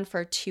Patreon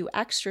for 2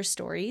 extra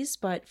stories.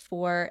 But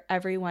for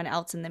everyone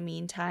else in the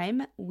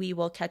meantime, we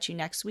will catch you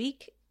next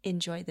week.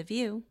 Enjoy the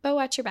view. But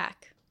watch your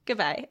back.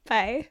 Goodbye.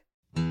 Bye.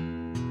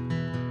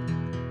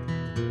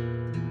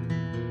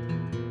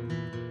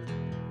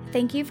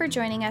 Thank you for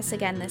joining us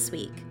again this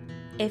week.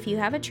 If you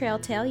have a trail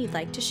tale you'd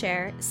like to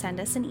share,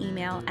 send us an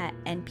email at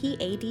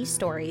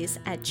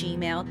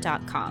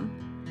npadstories@gmail.com.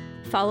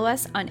 Follow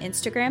us on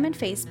Instagram and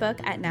Facebook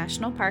at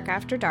National Park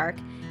After Dark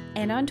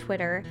and on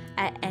Twitter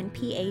at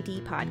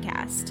NPAD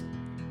Podcast.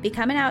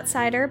 Become an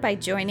outsider by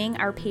joining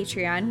our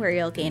Patreon, where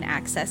you'll gain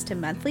access to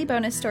monthly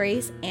bonus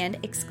stories and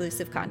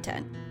exclusive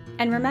content.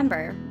 And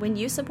remember, when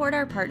you support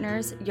our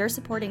partners, you're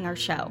supporting our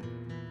show.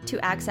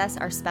 To access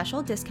our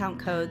special discount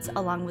codes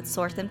along with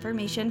source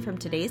information from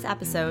today's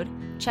episode,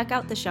 check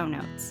out the show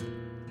notes.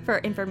 For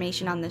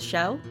information on the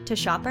show, to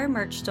shop our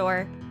merch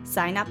store,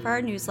 sign up for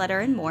our newsletter,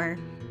 and more,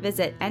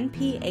 visit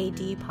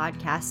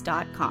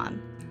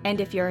npadpodcast.com. And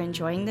if you're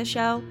enjoying the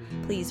show,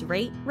 please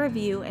rate,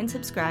 review, and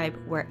subscribe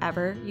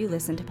wherever you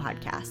listen to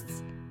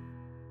podcasts.